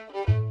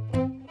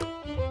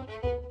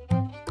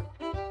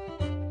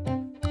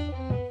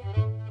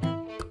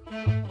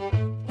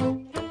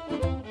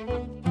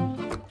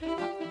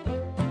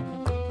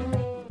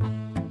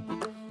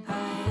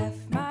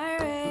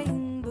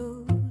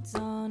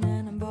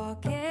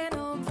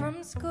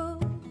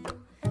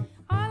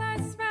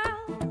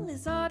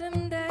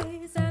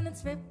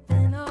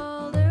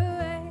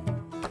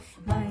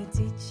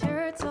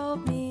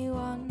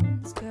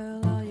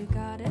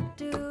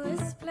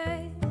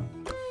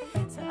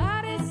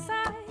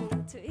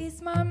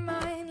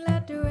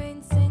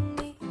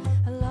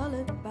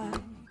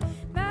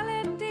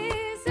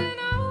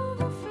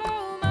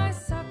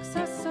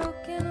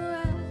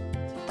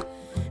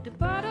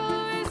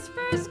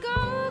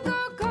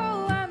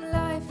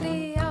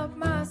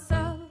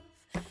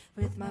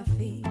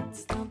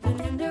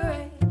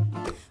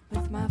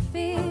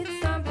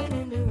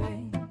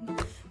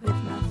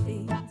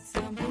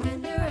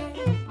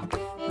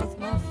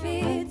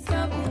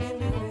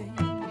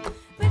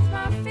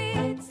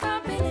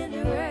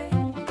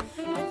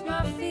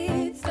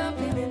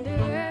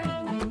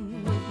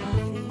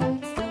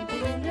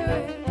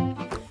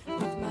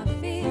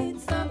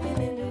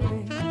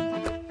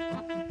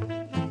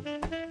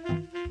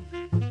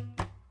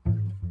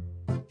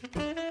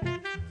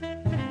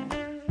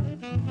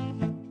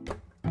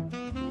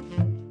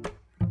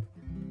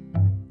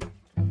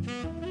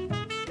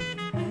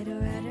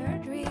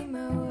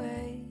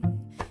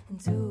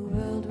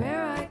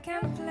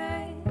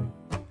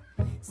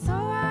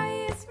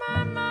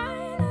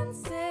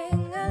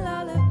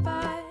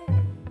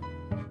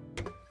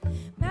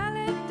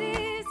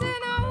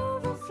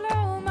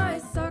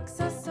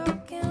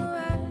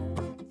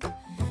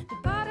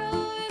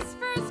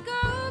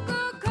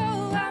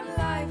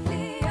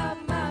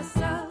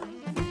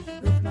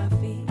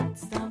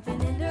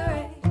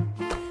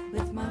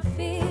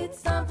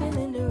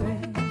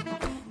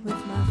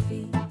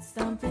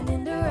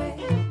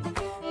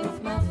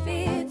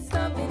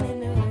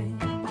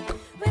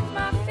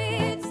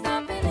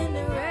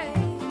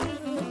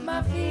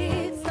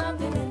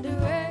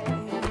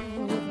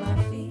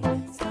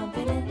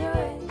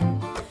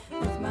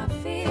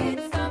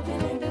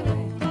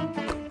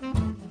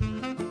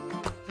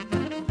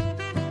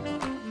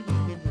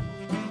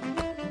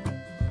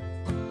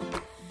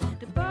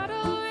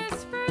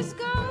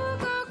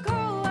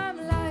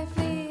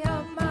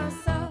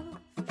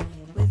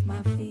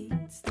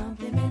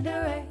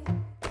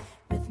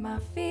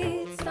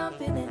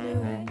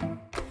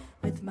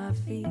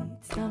 feet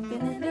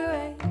stomping in the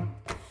rain.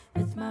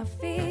 With my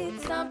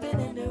feet stomping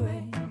in the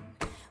rain.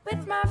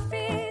 With my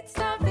feet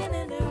stomping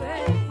in the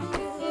rain.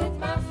 With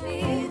my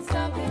feet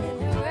stomping in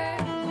the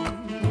rain.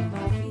 With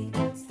my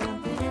feet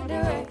stomping in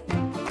the rain.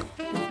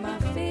 With my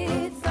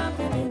feet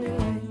stomping in the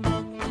rain.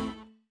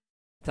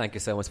 Thank you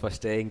so much for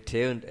staying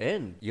tuned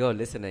in. You're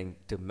listening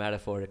to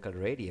Metaphorical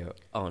Radio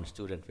on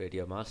Student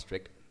Radio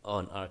Maastricht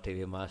on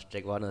RTV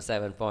Maastricht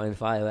 107.5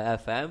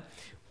 FM.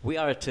 We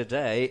are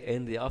today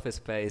in the office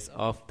space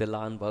of the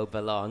Landbouw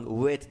Belang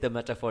with the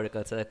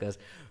Metaphorical Circus,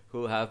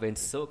 who have been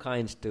so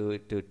kind to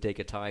take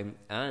a time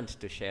and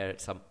to share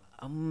some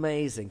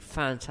amazing,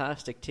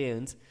 fantastic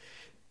tunes.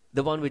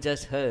 The one we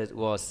just heard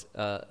was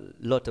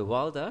Lotte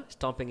Walda,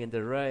 Stomping in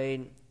the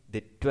Rain,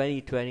 the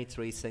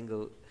 2023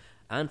 single,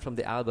 and from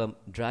the album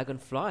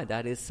Dragonfly.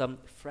 That is some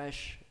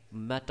fresh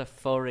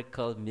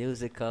metaphorical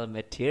musical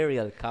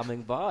material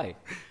coming by.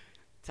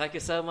 Thank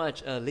you so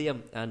much,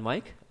 Liam and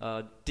Mike.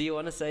 Do you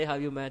want to say how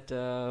you met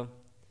Lotte?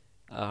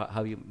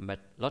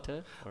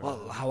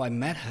 Well, how I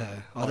met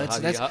her. Oh,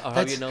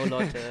 how you know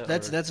Lotte?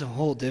 That's a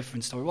whole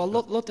different story. Well,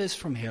 Lotte is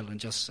from Heerlen,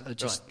 just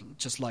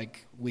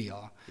like we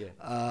are. Yeah,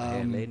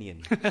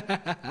 Heerlenian.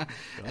 Right.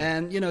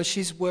 And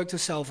she's worked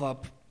herself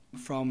up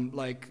from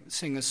like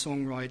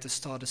singer-songwriter,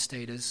 starter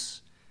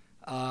status,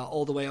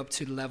 all the way up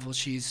to the level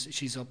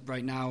she's up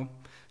right now.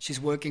 She's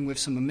working with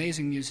some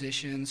amazing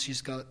musicians.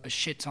 She's got a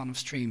shit ton of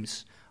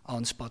streams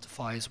on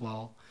Spotify as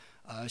well.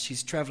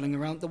 She's traveling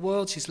around the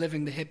world. She's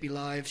living the hippie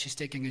life. She's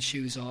taking her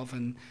shoes off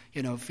and,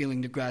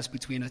 feeling the grass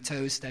between her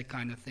toes, that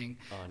kind of thing.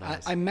 Oh,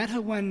 nice. I met her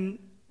when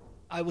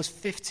I was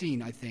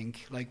 15, I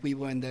think. Like, we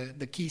were in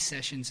the key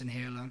sessions in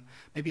Heerlen.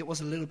 Maybe it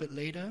was a little bit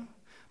later.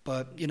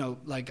 But,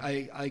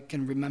 I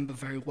can remember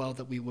very well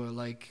that we were,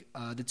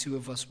 the two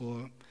of us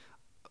were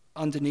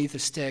underneath a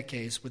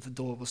staircase with the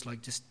door was,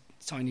 just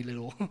tiny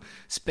little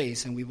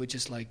space, and we were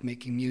just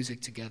making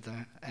music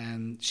together.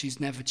 And she's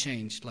never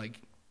changed.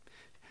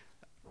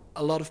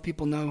 A lot of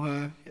people know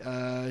her.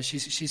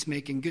 She's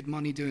making good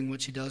money doing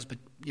what she does, but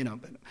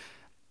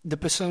the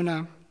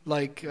persona,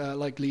 like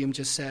Liam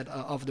just said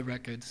off the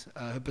record,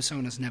 her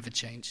persona's never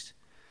changed.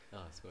 Oh,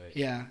 that's great.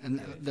 Yeah,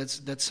 and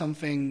that's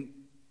something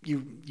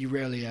you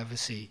rarely ever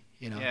see.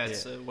 Yeah,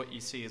 it's what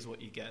you see is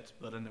what you get,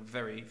 but in a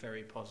very,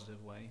 very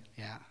positive way.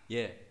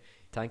 Yeah.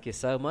 Thank you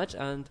so much.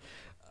 And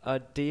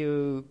do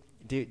you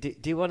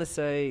want to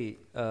say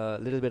a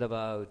little bit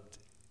about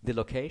the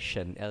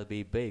location,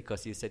 LBB?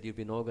 Because you said you've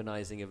been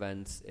organizing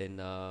events in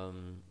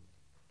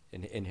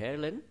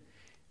Heerlen,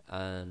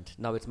 and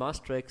now it's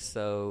Maastricht.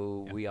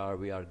 So we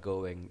are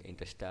going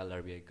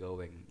interstellar. We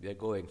are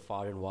going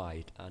far and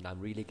wide, and I'm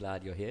really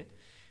glad you're here.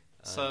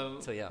 So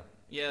yeah.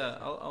 Yeah,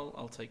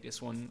 I'll take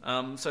this one.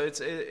 So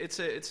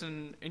it's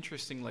an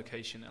interesting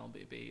location,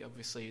 LBB.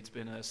 Obviously, it's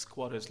been a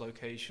squatters'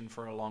 location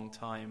for a long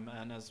time,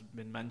 and as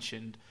been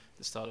mentioned at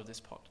the start of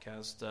this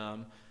podcast,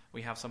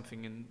 we have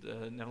something in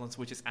the Netherlands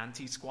which is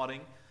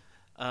anti-squatting,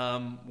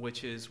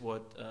 which is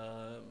what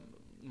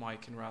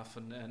Mike and Raf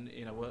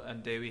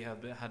and Dewi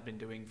had been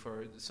doing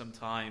for some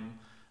time.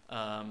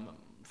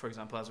 For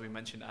example, as we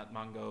mentioned at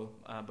Mango,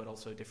 but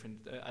also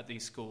different at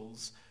these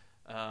schools,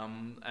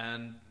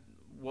 and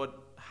what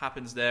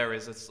happens there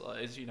is it's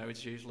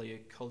usually a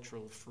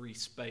cultural free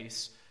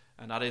space,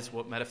 and that is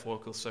what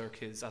Metaphorical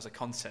Circus as a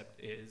concept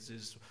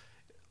is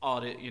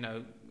art,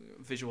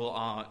 visual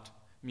art,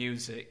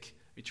 music.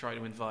 We try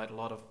to invite a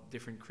lot of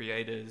different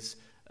creators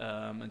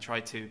and try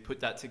to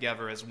put that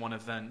together as one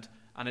event.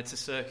 And it's a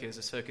circus.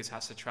 A circus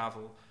has to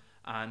travel,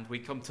 and we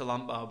come to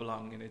Landbouw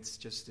Belang, and it's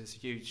just this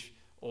huge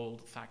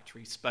old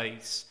factory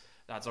space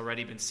that's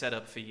already been set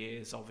up for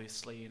years.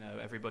 Obviously,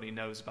 everybody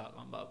knows about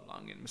Landbouw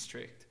Belang in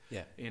Maastricht.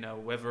 Yeah.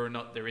 Whether or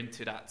not they're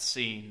into that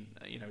scene,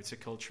 it's a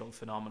cultural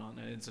phenomenon,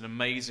 and it's an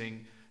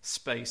amazing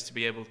space to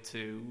be able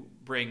to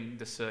bring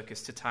the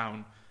circus to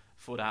town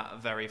for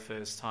that very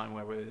first time,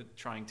 where we're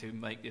trying to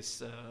make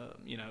this,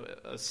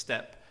 a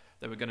step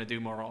that we're going to do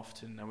more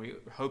often, and we're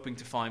hoping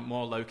to find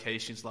more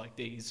locations like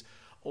these,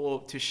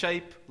 or to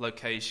shape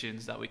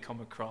locations that we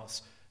come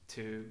across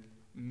to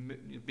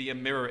be a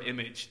mirror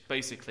image,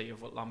 basically,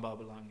 of what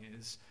Landbouw Belang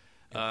is.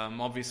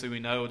 Obviously, we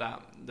know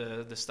that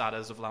the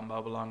status of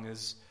Landbouw Belang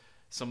is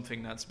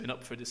something that's been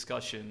up for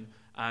discussion,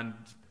 and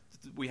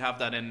we have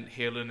that in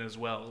Heerlen as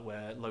well,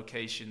 where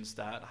locations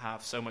that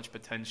have so much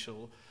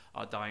potential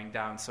are dying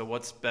down. So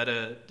what's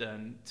better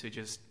than to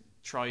just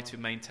try to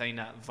maintain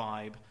that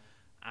vibe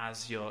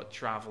as you're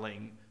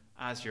traveling,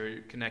 as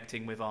you're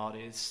connecting with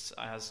artists,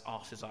 as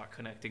artists are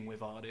connecting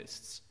with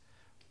artists.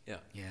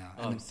 Yeah.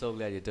 I'm so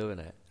glad you're doing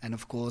it. And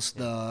of course,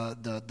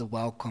 the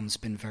welcome's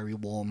been very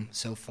warm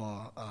so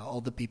far. All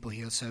the people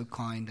here are so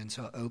kind and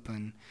so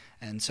open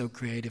and so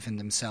creative in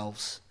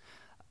themselves.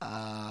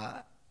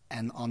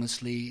 And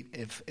honestly,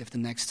 if the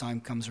next time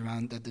comes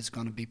around that there's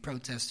going to be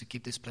protests to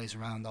keep this place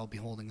around, I'll be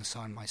holding a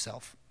sign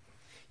myself.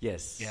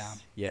 Yes. Yeah.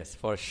 Yes,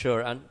 for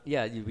sure. And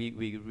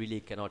we really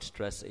cannot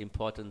stress the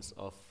importance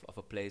of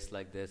a place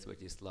like this,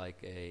 which is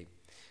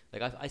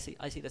I see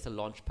it as a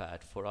launch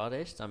pad for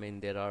artists. I mean,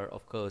 there are,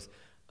 of course,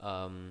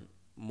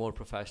 more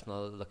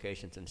professional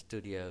locations and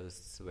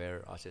studios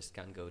where artists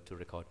can go to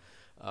record.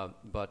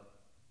 But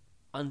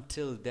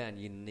until then,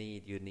 you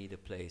need a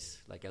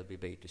place like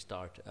LBB to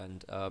start.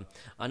 And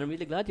I'm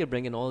really glad you're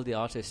bringing all the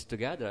artists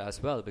together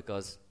as well,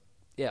 because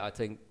I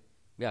think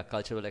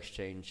cultural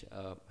exchange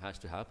has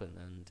to happen.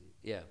 And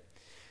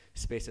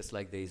spaces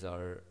like these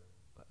are,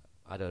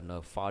 I don't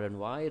know, far and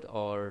wide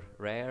or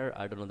rare.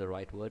 I don't know the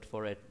right word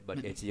for it,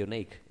 but it's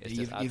unique. It's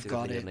just You've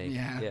got it. unique.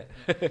 Yeah.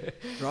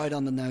 Right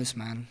on the nose,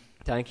 man.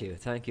 Thank you,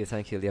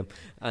 Liam.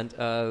 And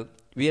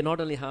we are not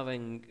only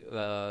having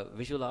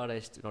visual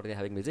artists, not only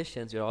having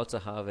musicians, we are also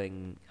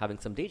having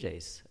some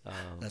DJs.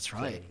 That's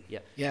right. You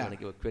want to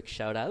give a quick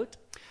shout out?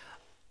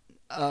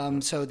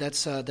 So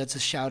that's a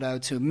shout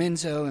out to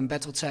Minzo and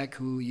Battletech,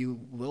 who you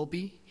will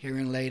be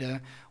hearing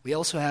later. We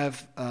also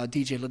have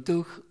DJ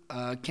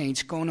Ladouch, Kane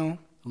Kono,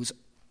 who's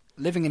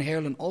living in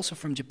Heerlen, also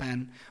from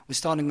Japan. We're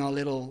starting our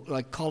little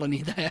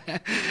colony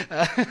there.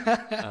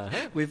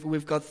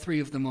 We've got 3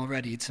 of them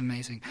already. It's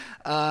amazing.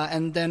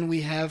 And then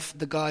we have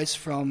the guys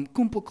from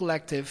Kumpel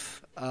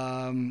Collective,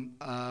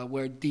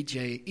 where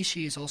DJ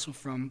Ishii is also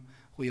from,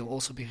 who you'll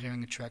also be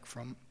hearing a track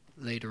from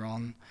later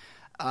on.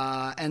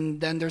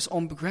 And then there's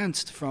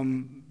Onbegrensd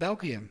from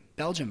Belgium.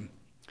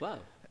 Wow.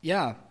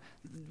 Yeah.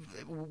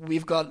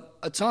 We've got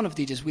a ton of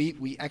DJs.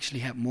 We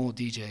actually had more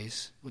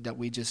DJs that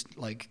we just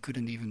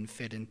couldn't even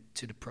fit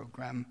into the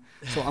program.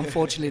 So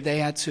unfortunately, they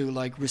had to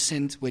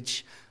rescind,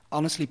 which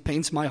honestly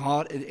pains my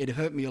heart. It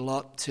hurt me a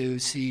lot to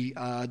see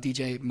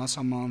DJ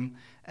Massaman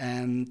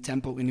and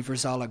Tempo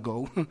Universala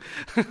go.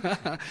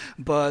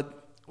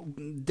 But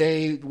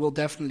they will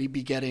definitely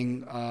be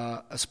getting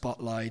a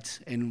spotlight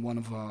in one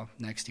of our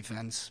next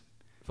events.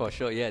 For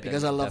sure, yeah.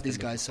 Because I love these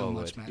guys so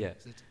much, man. Yeah.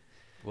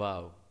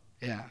 Wow.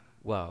 Yeah.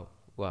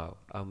 Wow,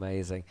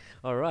 amazing.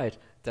 All right,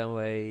 then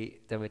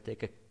we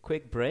take a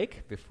quick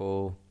break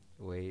before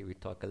we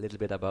talk a little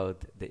bit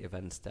about the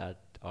events that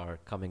are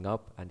coming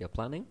up and you're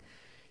planning.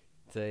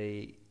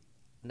 The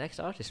next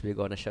artist we're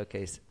going to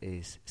showcase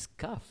is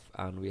Scuff,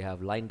 and we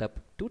have lined up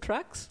 2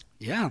 tracks.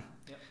 Yeah.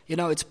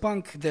 It's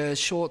punk, the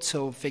short,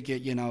 so figure,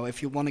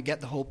 if you want to get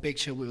the whole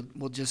picture,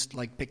 we'll just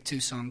pick 2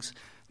 songs.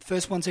 The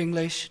first one's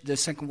English, the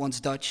second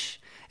one's Dutch.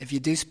 If you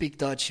do speak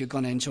Dutch, you're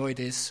going to enjoy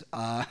this.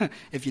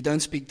 If you don't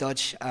speak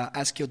Dutch,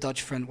 ask your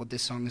Dutch friend what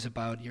this song is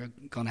about. You're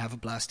going to have a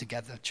blast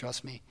together,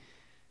 trust me.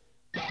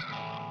 I've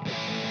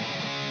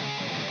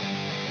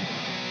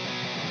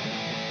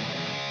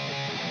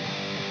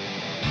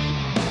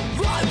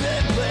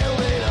been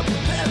building up a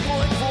bad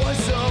point for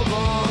so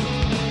long.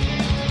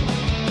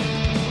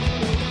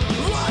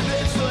 I've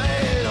been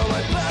slaying all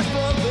my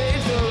passport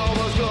leaves are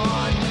almost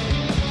gone.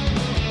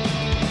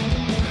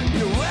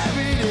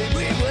 Every day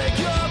we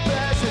wake up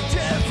as a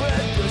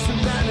different person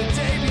than the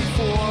day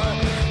before.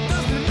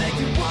 Doesn't it make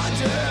you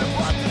wonder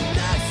what the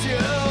next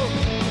you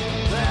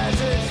has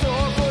in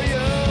store for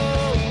you?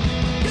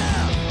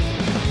 Yeah.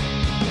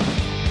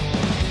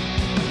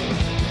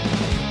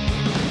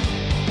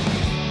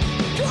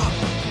 Come.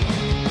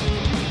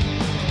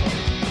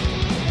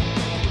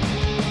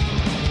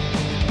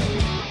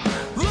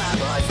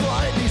 Rabbis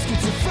find these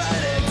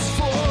schizophrenics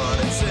for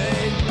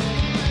insane.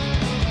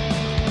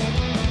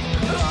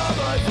 All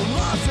my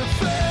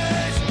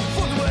philosophies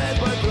fuck with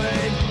my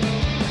brain.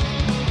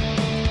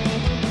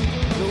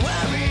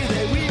 Every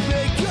day we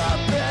wake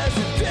up as a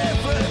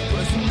different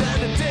person than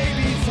the day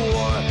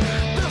before.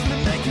 Doesn't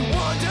it make you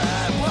wonder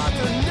what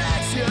the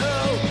next you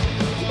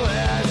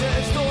has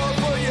in store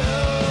for you?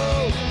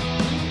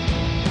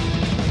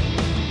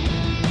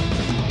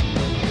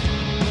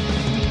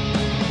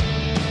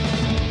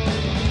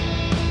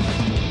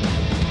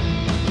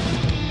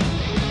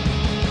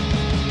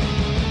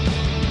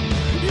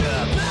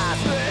 Yeah,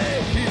 past me,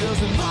 he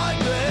doesn't like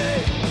me,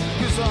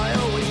 'cause I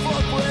always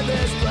fuck with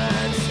his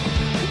plans.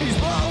 He's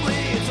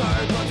lonely, it's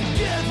hard not to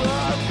give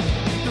up.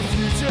 The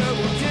future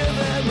will give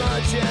him a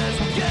chance,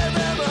 will give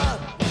him a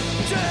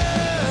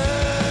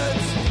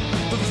chance.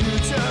 The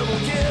future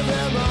will give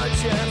him a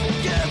chance,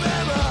 will give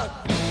him a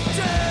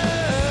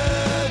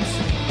chance.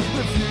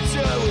 The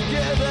future will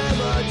give him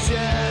a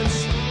chance.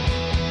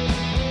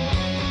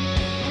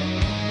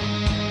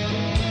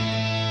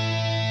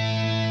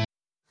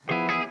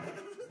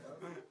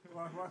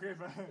 Wacht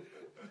even.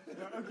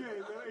 Ja, oké,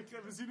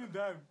 we zien een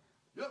duim.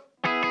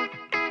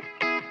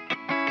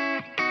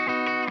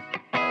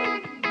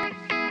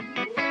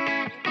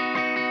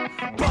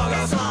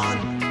 Bagasan,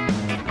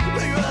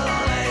 ik wil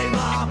alleen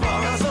maar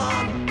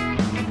Bagasan.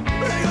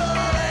 Ik wil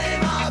alleen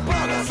maar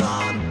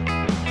Bagasan.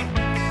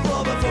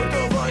 Op een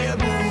foto van je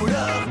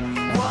moeder.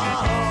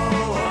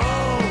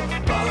 Wow,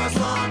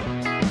 Bagasan.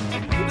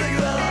 Ik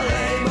wil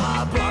alleen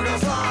maar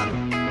Bagasan.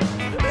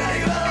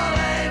 Ik wil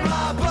alleen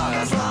maar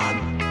Bagasan.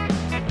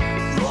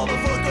 Op een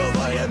foto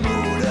van je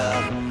moeder.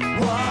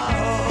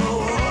 Wow.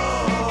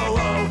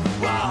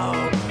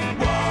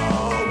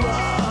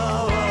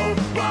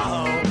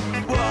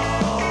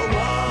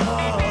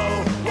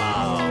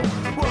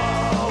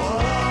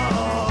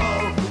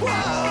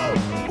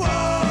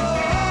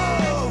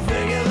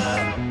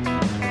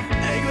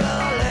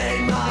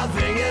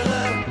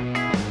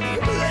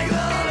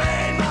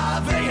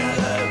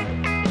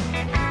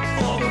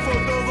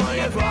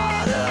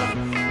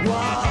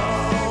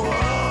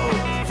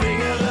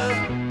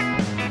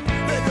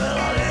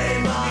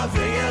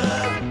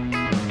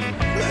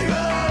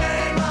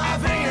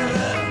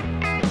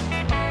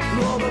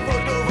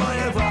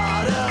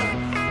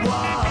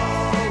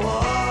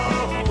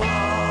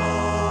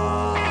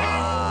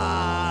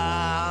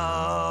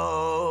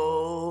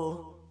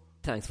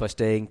 thanks for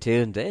staying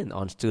tuned in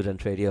on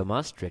Student Radio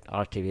Maastricht,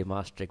 RTV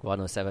Maastricht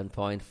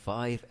 107.5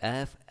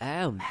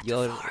 FM.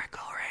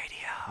 Metaphorical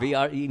Radio. We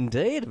are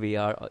indeed. We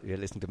are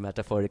listening to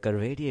Metaphorical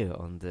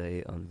Radio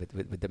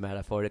with the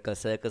Metaphorical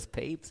Circus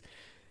Papes.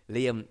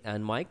 Liam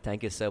and Mike,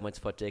 thank you so much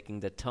for taking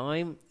the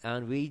time.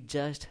 And we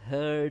just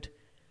heard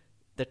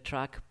the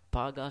track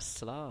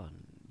Pagaslan.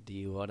 Do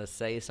you want to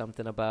say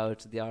something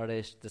about the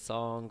artist, the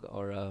song,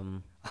 or?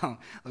 Oh,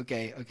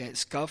 okay.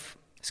 Scuff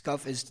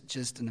is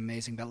just an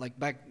amazing band. Like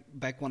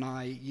back when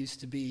I used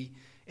to be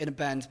in a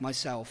band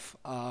myself,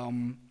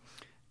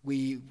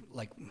 we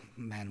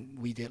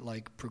did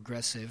like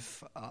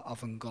progressive,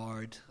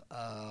 avant-garde,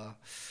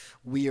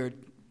 weird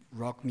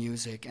rock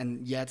music,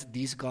 and yet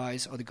these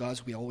guys are the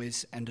guys we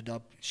always ended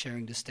up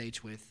sharing the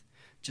stage with,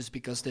 just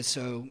because they're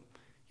so,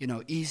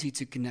 easy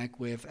to connect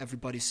with.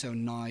 Everybody's so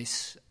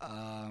nice,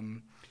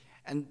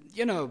 and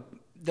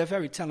they're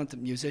very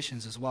talented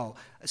musicians as well,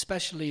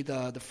 especially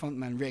the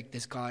frontman Rick.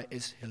 This guy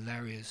is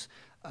hilarious.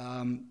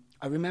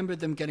 I remember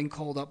them getting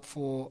called up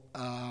for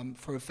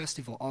a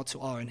festival,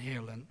 R2R in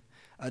Heerlen.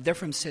 They're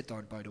from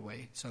Sittard, by the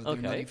way, so they're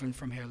not even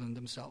from Heerlen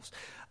themselves.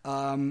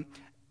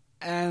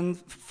 And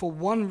for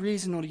one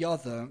reason or the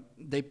other,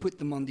 they put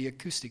them on the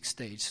acoustic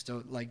stage,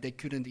 so like they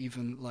couldn't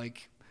even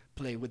like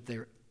play with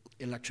their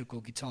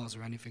electrical guitars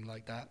or anything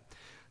like that.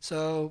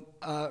 So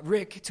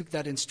Rick took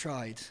that in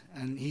stride,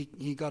 and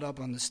he got up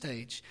on the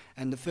stage,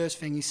 and the first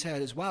thing he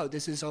said is, "Wow,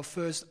 this is our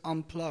first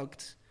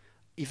unplugged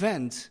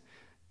event."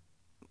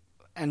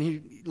 And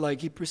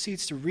he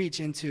proceeds to reach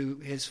into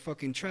his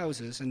fucking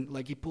trousers, and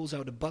like he pulls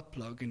out a butt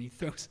plug and he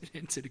throws it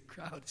into the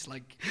crowd. It's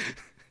like,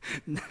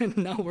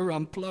 now we're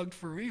unplugged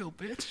for real,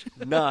 bitch.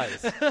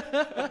 Nice.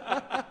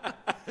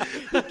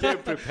 He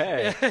came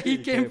prepared. Yeah, he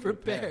came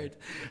prepared.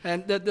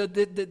 And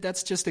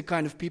that's just the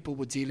kind of people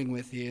we're dealing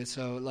with here.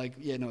 So, like,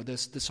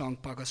 the song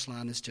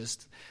Pagaslan is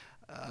just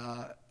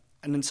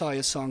an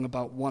entire song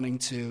about wanting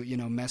to,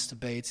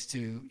 masturbate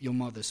to your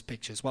mother's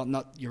pictures. Well,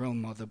 not your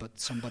own mother, but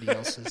somebody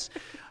else's.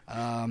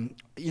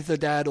 Either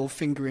that or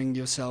fingering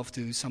yourself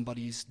to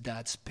somebody's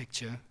dad's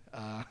picture.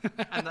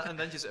 And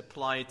then just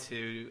apply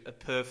to a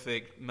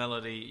perfect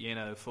melody,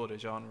 for the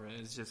genre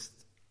is just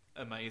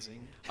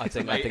amazing. I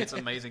think it's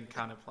amazing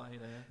kind of play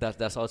there.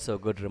 That's also a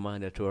good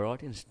reminder to our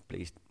audience.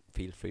 Please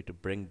feel free to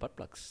bring butt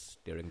plugs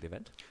during the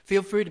event.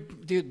 Feel free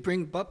to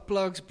bring butt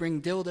plugs,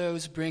 bring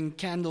dildos, bring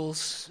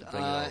candles,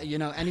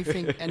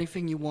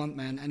 anything you want,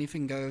 man.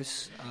 Anything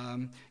goes.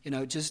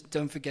 Just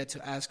don't forget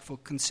to ask for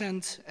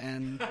consent,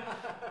 and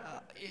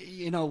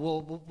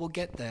we'll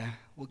get there.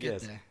 We'll get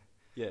there.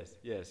 Yes.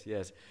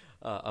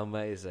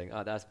 Amazing.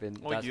 That's been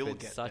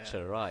such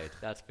a ride.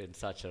 That's been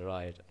such a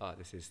ride.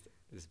 This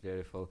is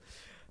beautiful.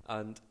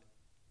 And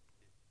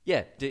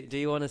yeah, do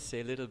you want to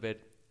say a little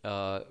bit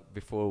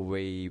before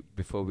we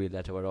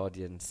let our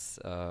audience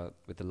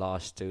with the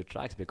last two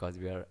tracks, because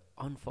we are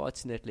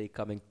unfortunately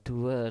coming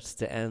towards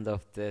the end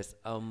of this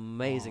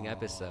amazing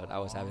episode. I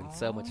was having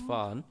so much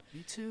fun.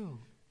 Me too.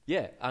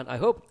 Yeah, and I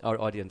hope our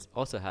audience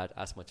also had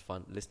as much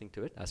fun listening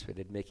to it as we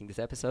did making this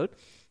episode.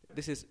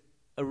 This is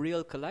a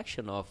real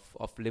collection of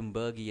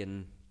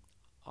Limburgian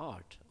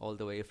art, all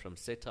the way from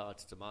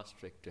Sittard to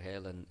Maastricht to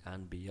Heerlen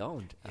and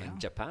beyond, and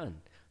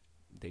Japan,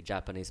 the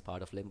Japanese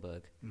part of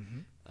Limburg,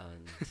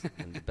 and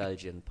the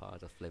Belgian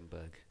part of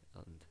Limburg,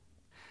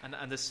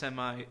 and the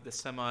semi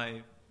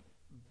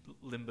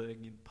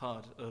Limburgian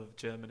part of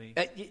Germany.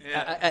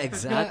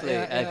 Exactly.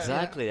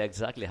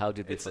 How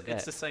did we forget?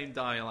 It's the same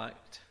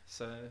dialect,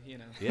 so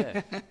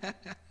Yeah.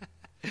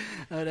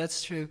 No,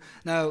 that's true.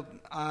 No,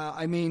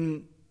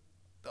 I'm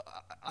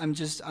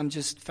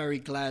just very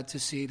glad to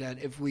see that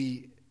if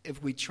we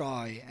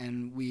try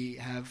and we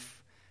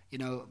have,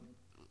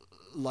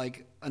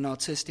 like an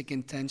artistic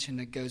intention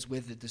that goes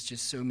with it, there's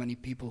just so many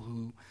people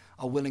who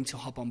are willing to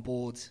hop on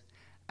board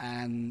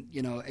and,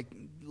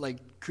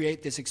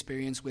 create this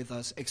experience with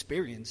us,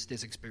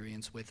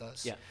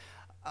 Yeah.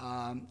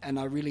 And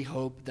I really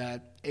hope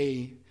that,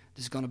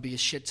 there's going to be a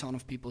shit ton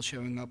of people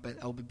showing up at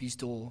LBB's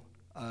door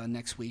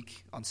next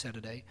week on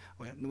Saturday.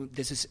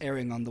 This is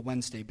airing on the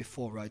Wednesday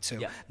before, right? So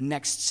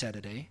next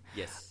Saturday.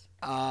 Yes.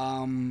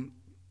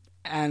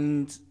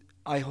 And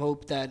I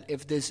hope that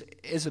if this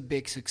is a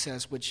big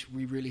success, which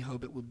we really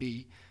hope it will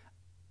be,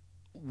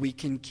 we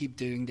can keep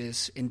doing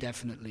this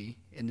indefinitely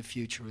in the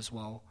future as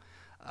well.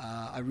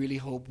 I really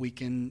hope we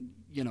can,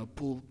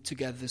 pull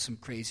together some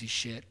crazy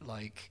shit,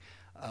 like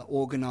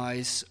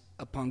organize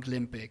a punk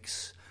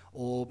Olympics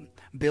or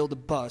build a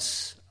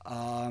bus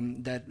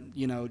that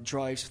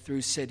drives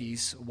through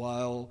cities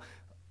while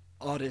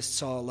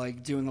artists are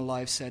like doing a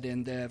live set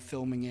in there,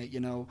 filming it.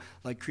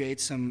 Like create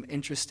some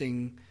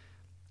interesting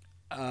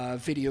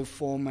video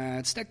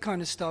formats, that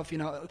kind of stuff.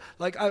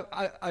 Like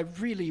I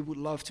really would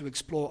love to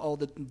explore all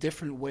the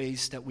different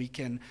ways that we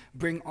can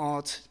bring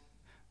art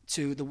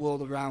to the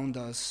world around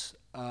us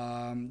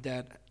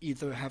that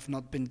either have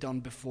not been done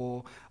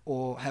before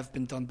or have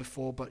been done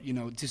before, but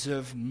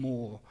deserve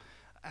more.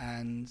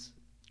 And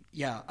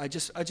yeah, I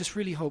just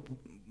really hope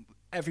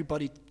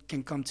everybody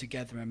can come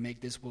together and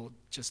make this world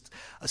just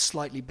a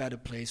slightly better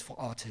place for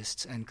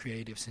artists and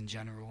creatives in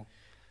general.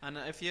 And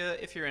if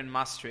you're in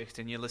Maastricht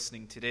and you're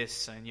listening to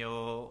this and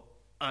you're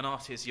an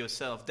artist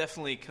yourself,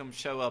 definitely come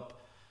show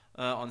up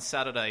on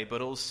Saturday.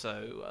 But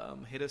also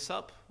hit us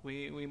up.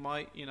 We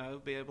might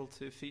be able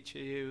to feature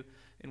you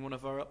in one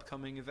of our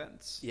upcoming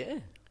events. Yeah.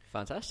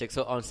 Fantastic.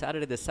 So on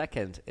Saturday the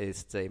 2nd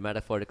is the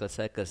Metaphorical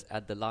Circus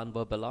at the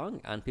Landbouw Belang,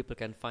 and people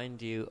can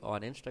find you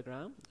on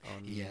Instagram.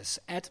 Yes,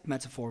 at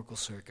Metaphorical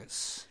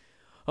Circus.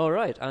 All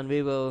right, and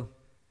we will,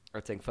 I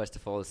think, first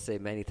of all, say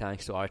many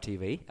thanks to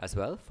RTV as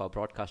well for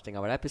broadcasting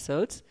our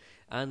episodes,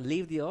 and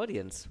leave the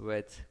audience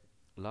with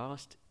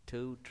last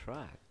 2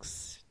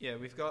 tracks. Yeah,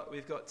 we've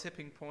got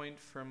Tipping Point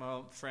from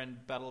our friend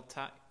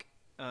Battletak,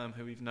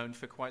 who we've known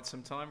for quite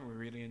some time. We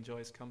really enjoy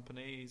his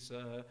company. He's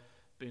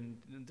been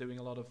doing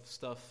a lot of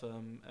stuff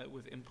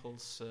with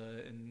Impulse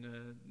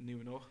in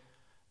Nieuwenor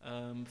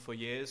for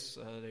years.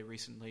 They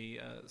recently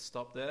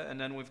stopped there, and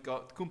then we've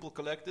got Kumpel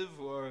Collective,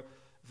 who are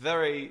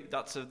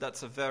that's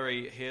a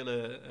very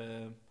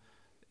hele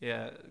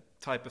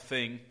type of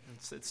thing.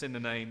 It's in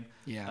the name.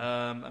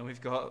 Yeah.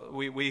 And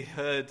we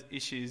heard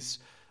Ishi's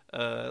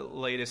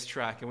latest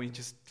track, and we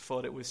just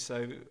thought it was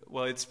so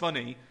well. It's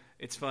funny,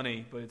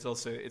 but it's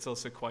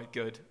also quite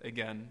good.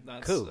 Again,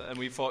 that's cool. And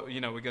we thought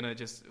we're gonna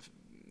just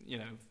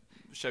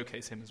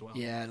showcase him as well.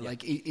 Yeah,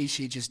 like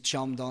Ishi just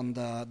jumped on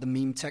the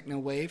meme techno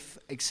wave,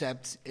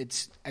 except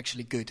it's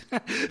actually good.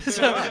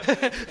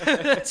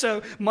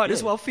 so might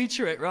as well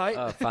feature it, right?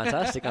 Oh,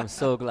 fantastic. I'm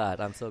so glad.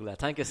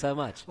 Thank you so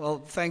much. Well,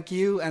 thank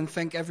you, and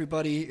thank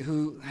everybody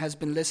who has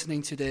been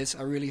listening to this.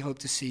 I really hope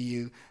to see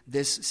you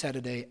this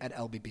Saturday at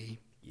LBB.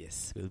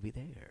 Yes, we'll be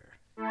there.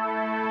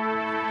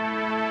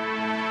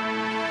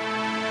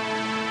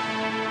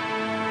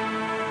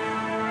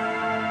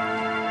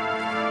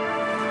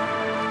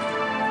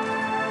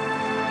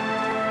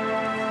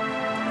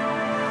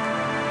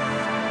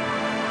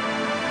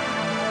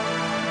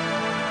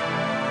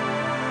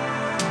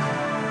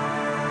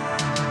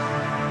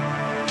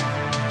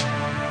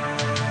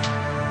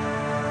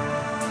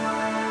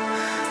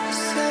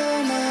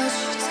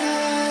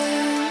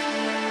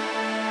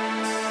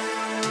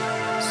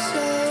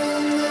 So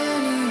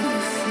many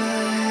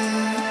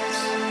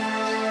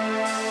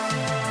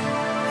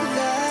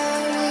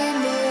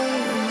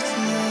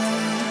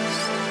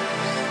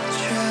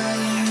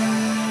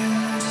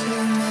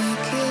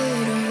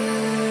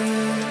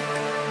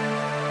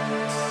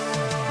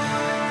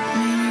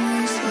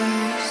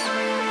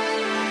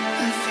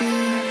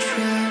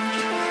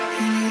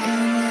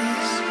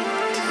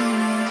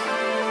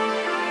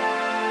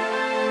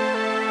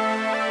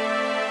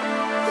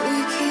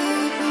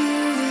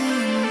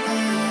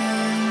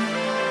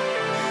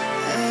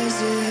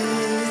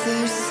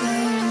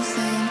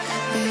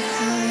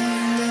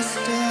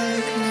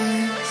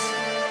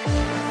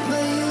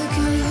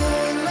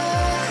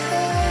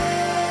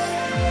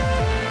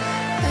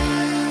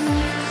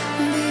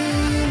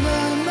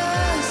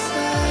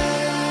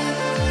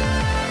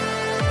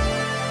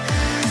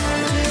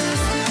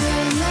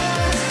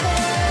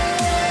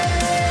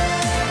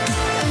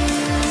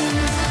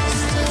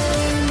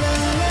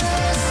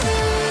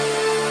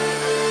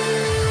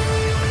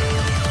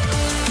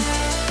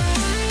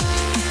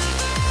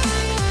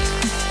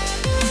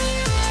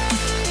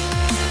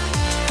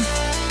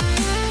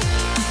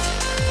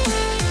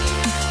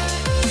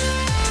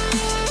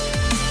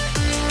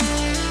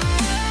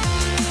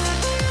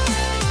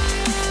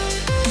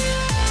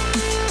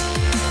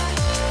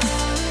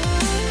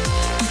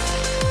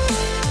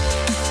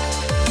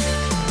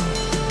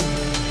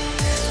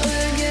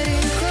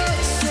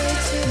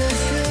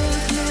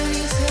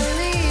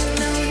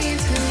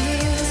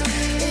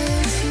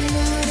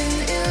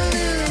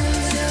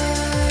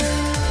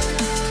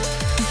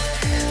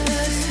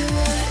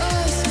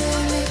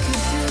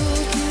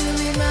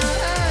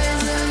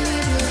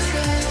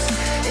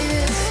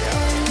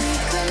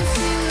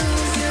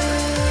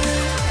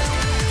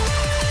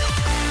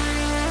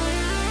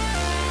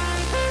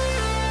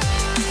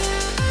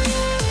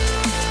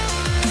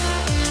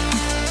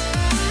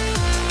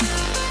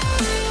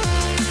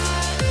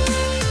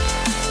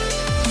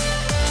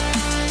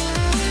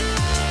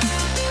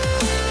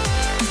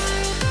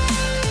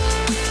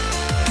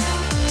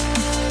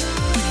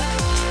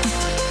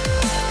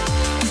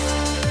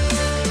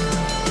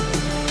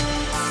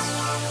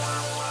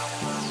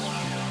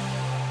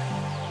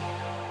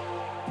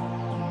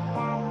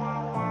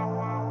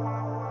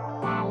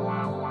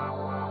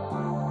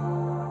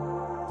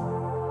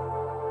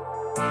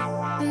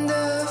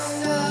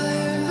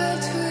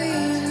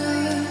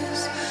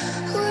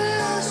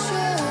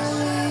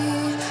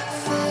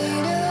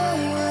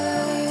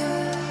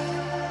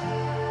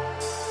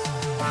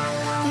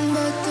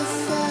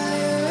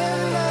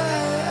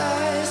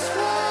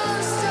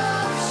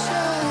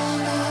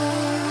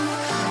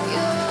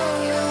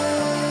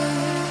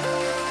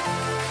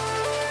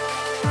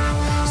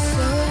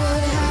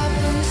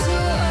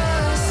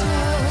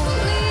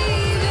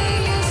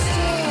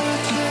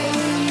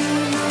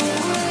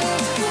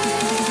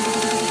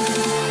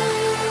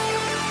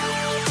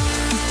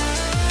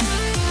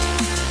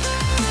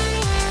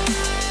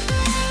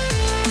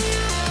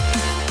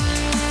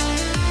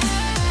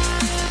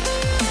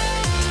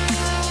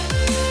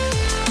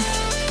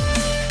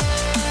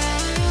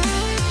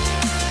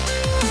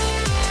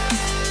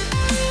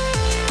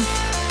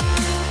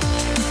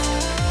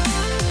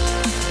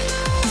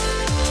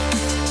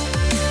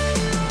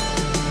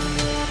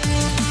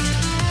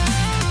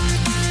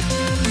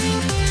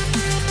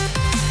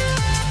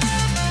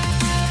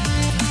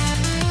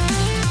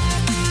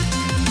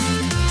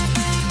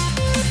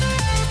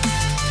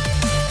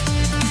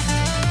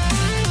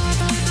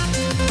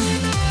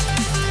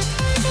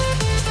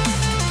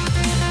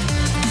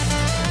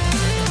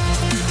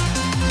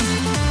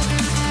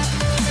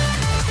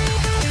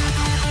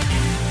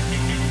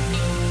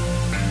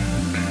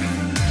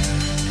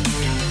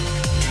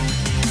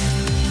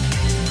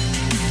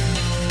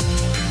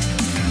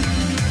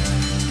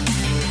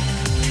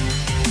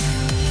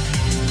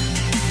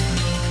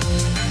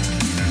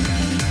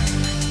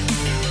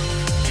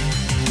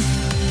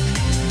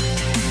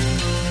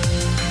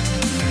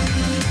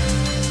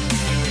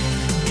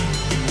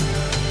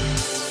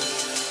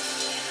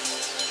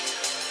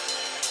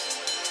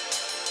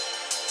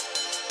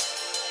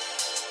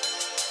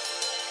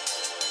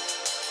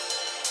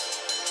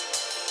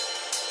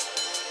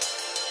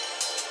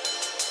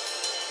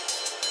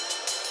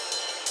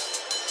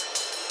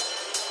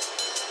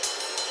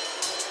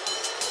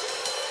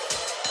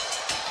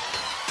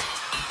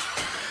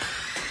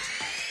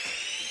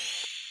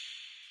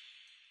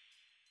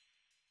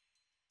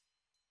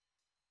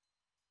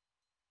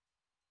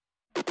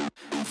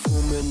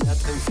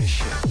net een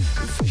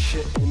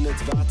visje in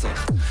het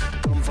water.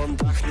 Kan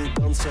vandaag niet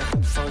dansen,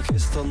 heb van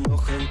gisteren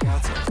nog een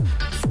kater.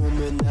 Voel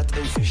me net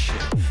een visje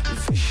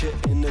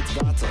in het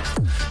water.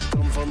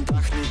 Kan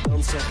vandaag niet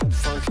dansen, heb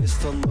van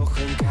gisteren nog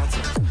een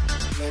kater.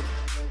 Blik,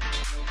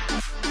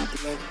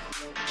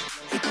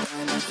 ik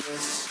ben een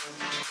vis,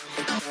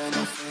 ik ben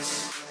een vis.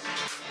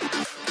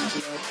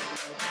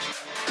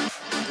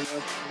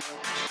 Blik,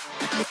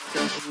 ik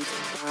weet niet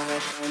waar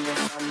het einde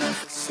van mijn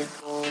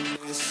vissenkool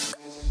is.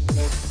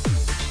 Blik,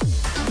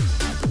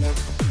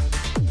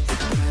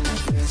 ik ben een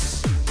vis,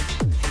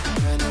 ik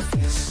ben een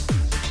vis.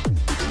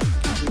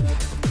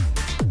 Blik,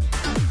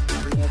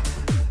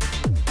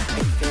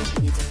 ik weet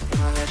niet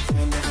waar het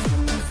einde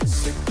van mijn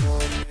vissenkool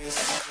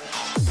is.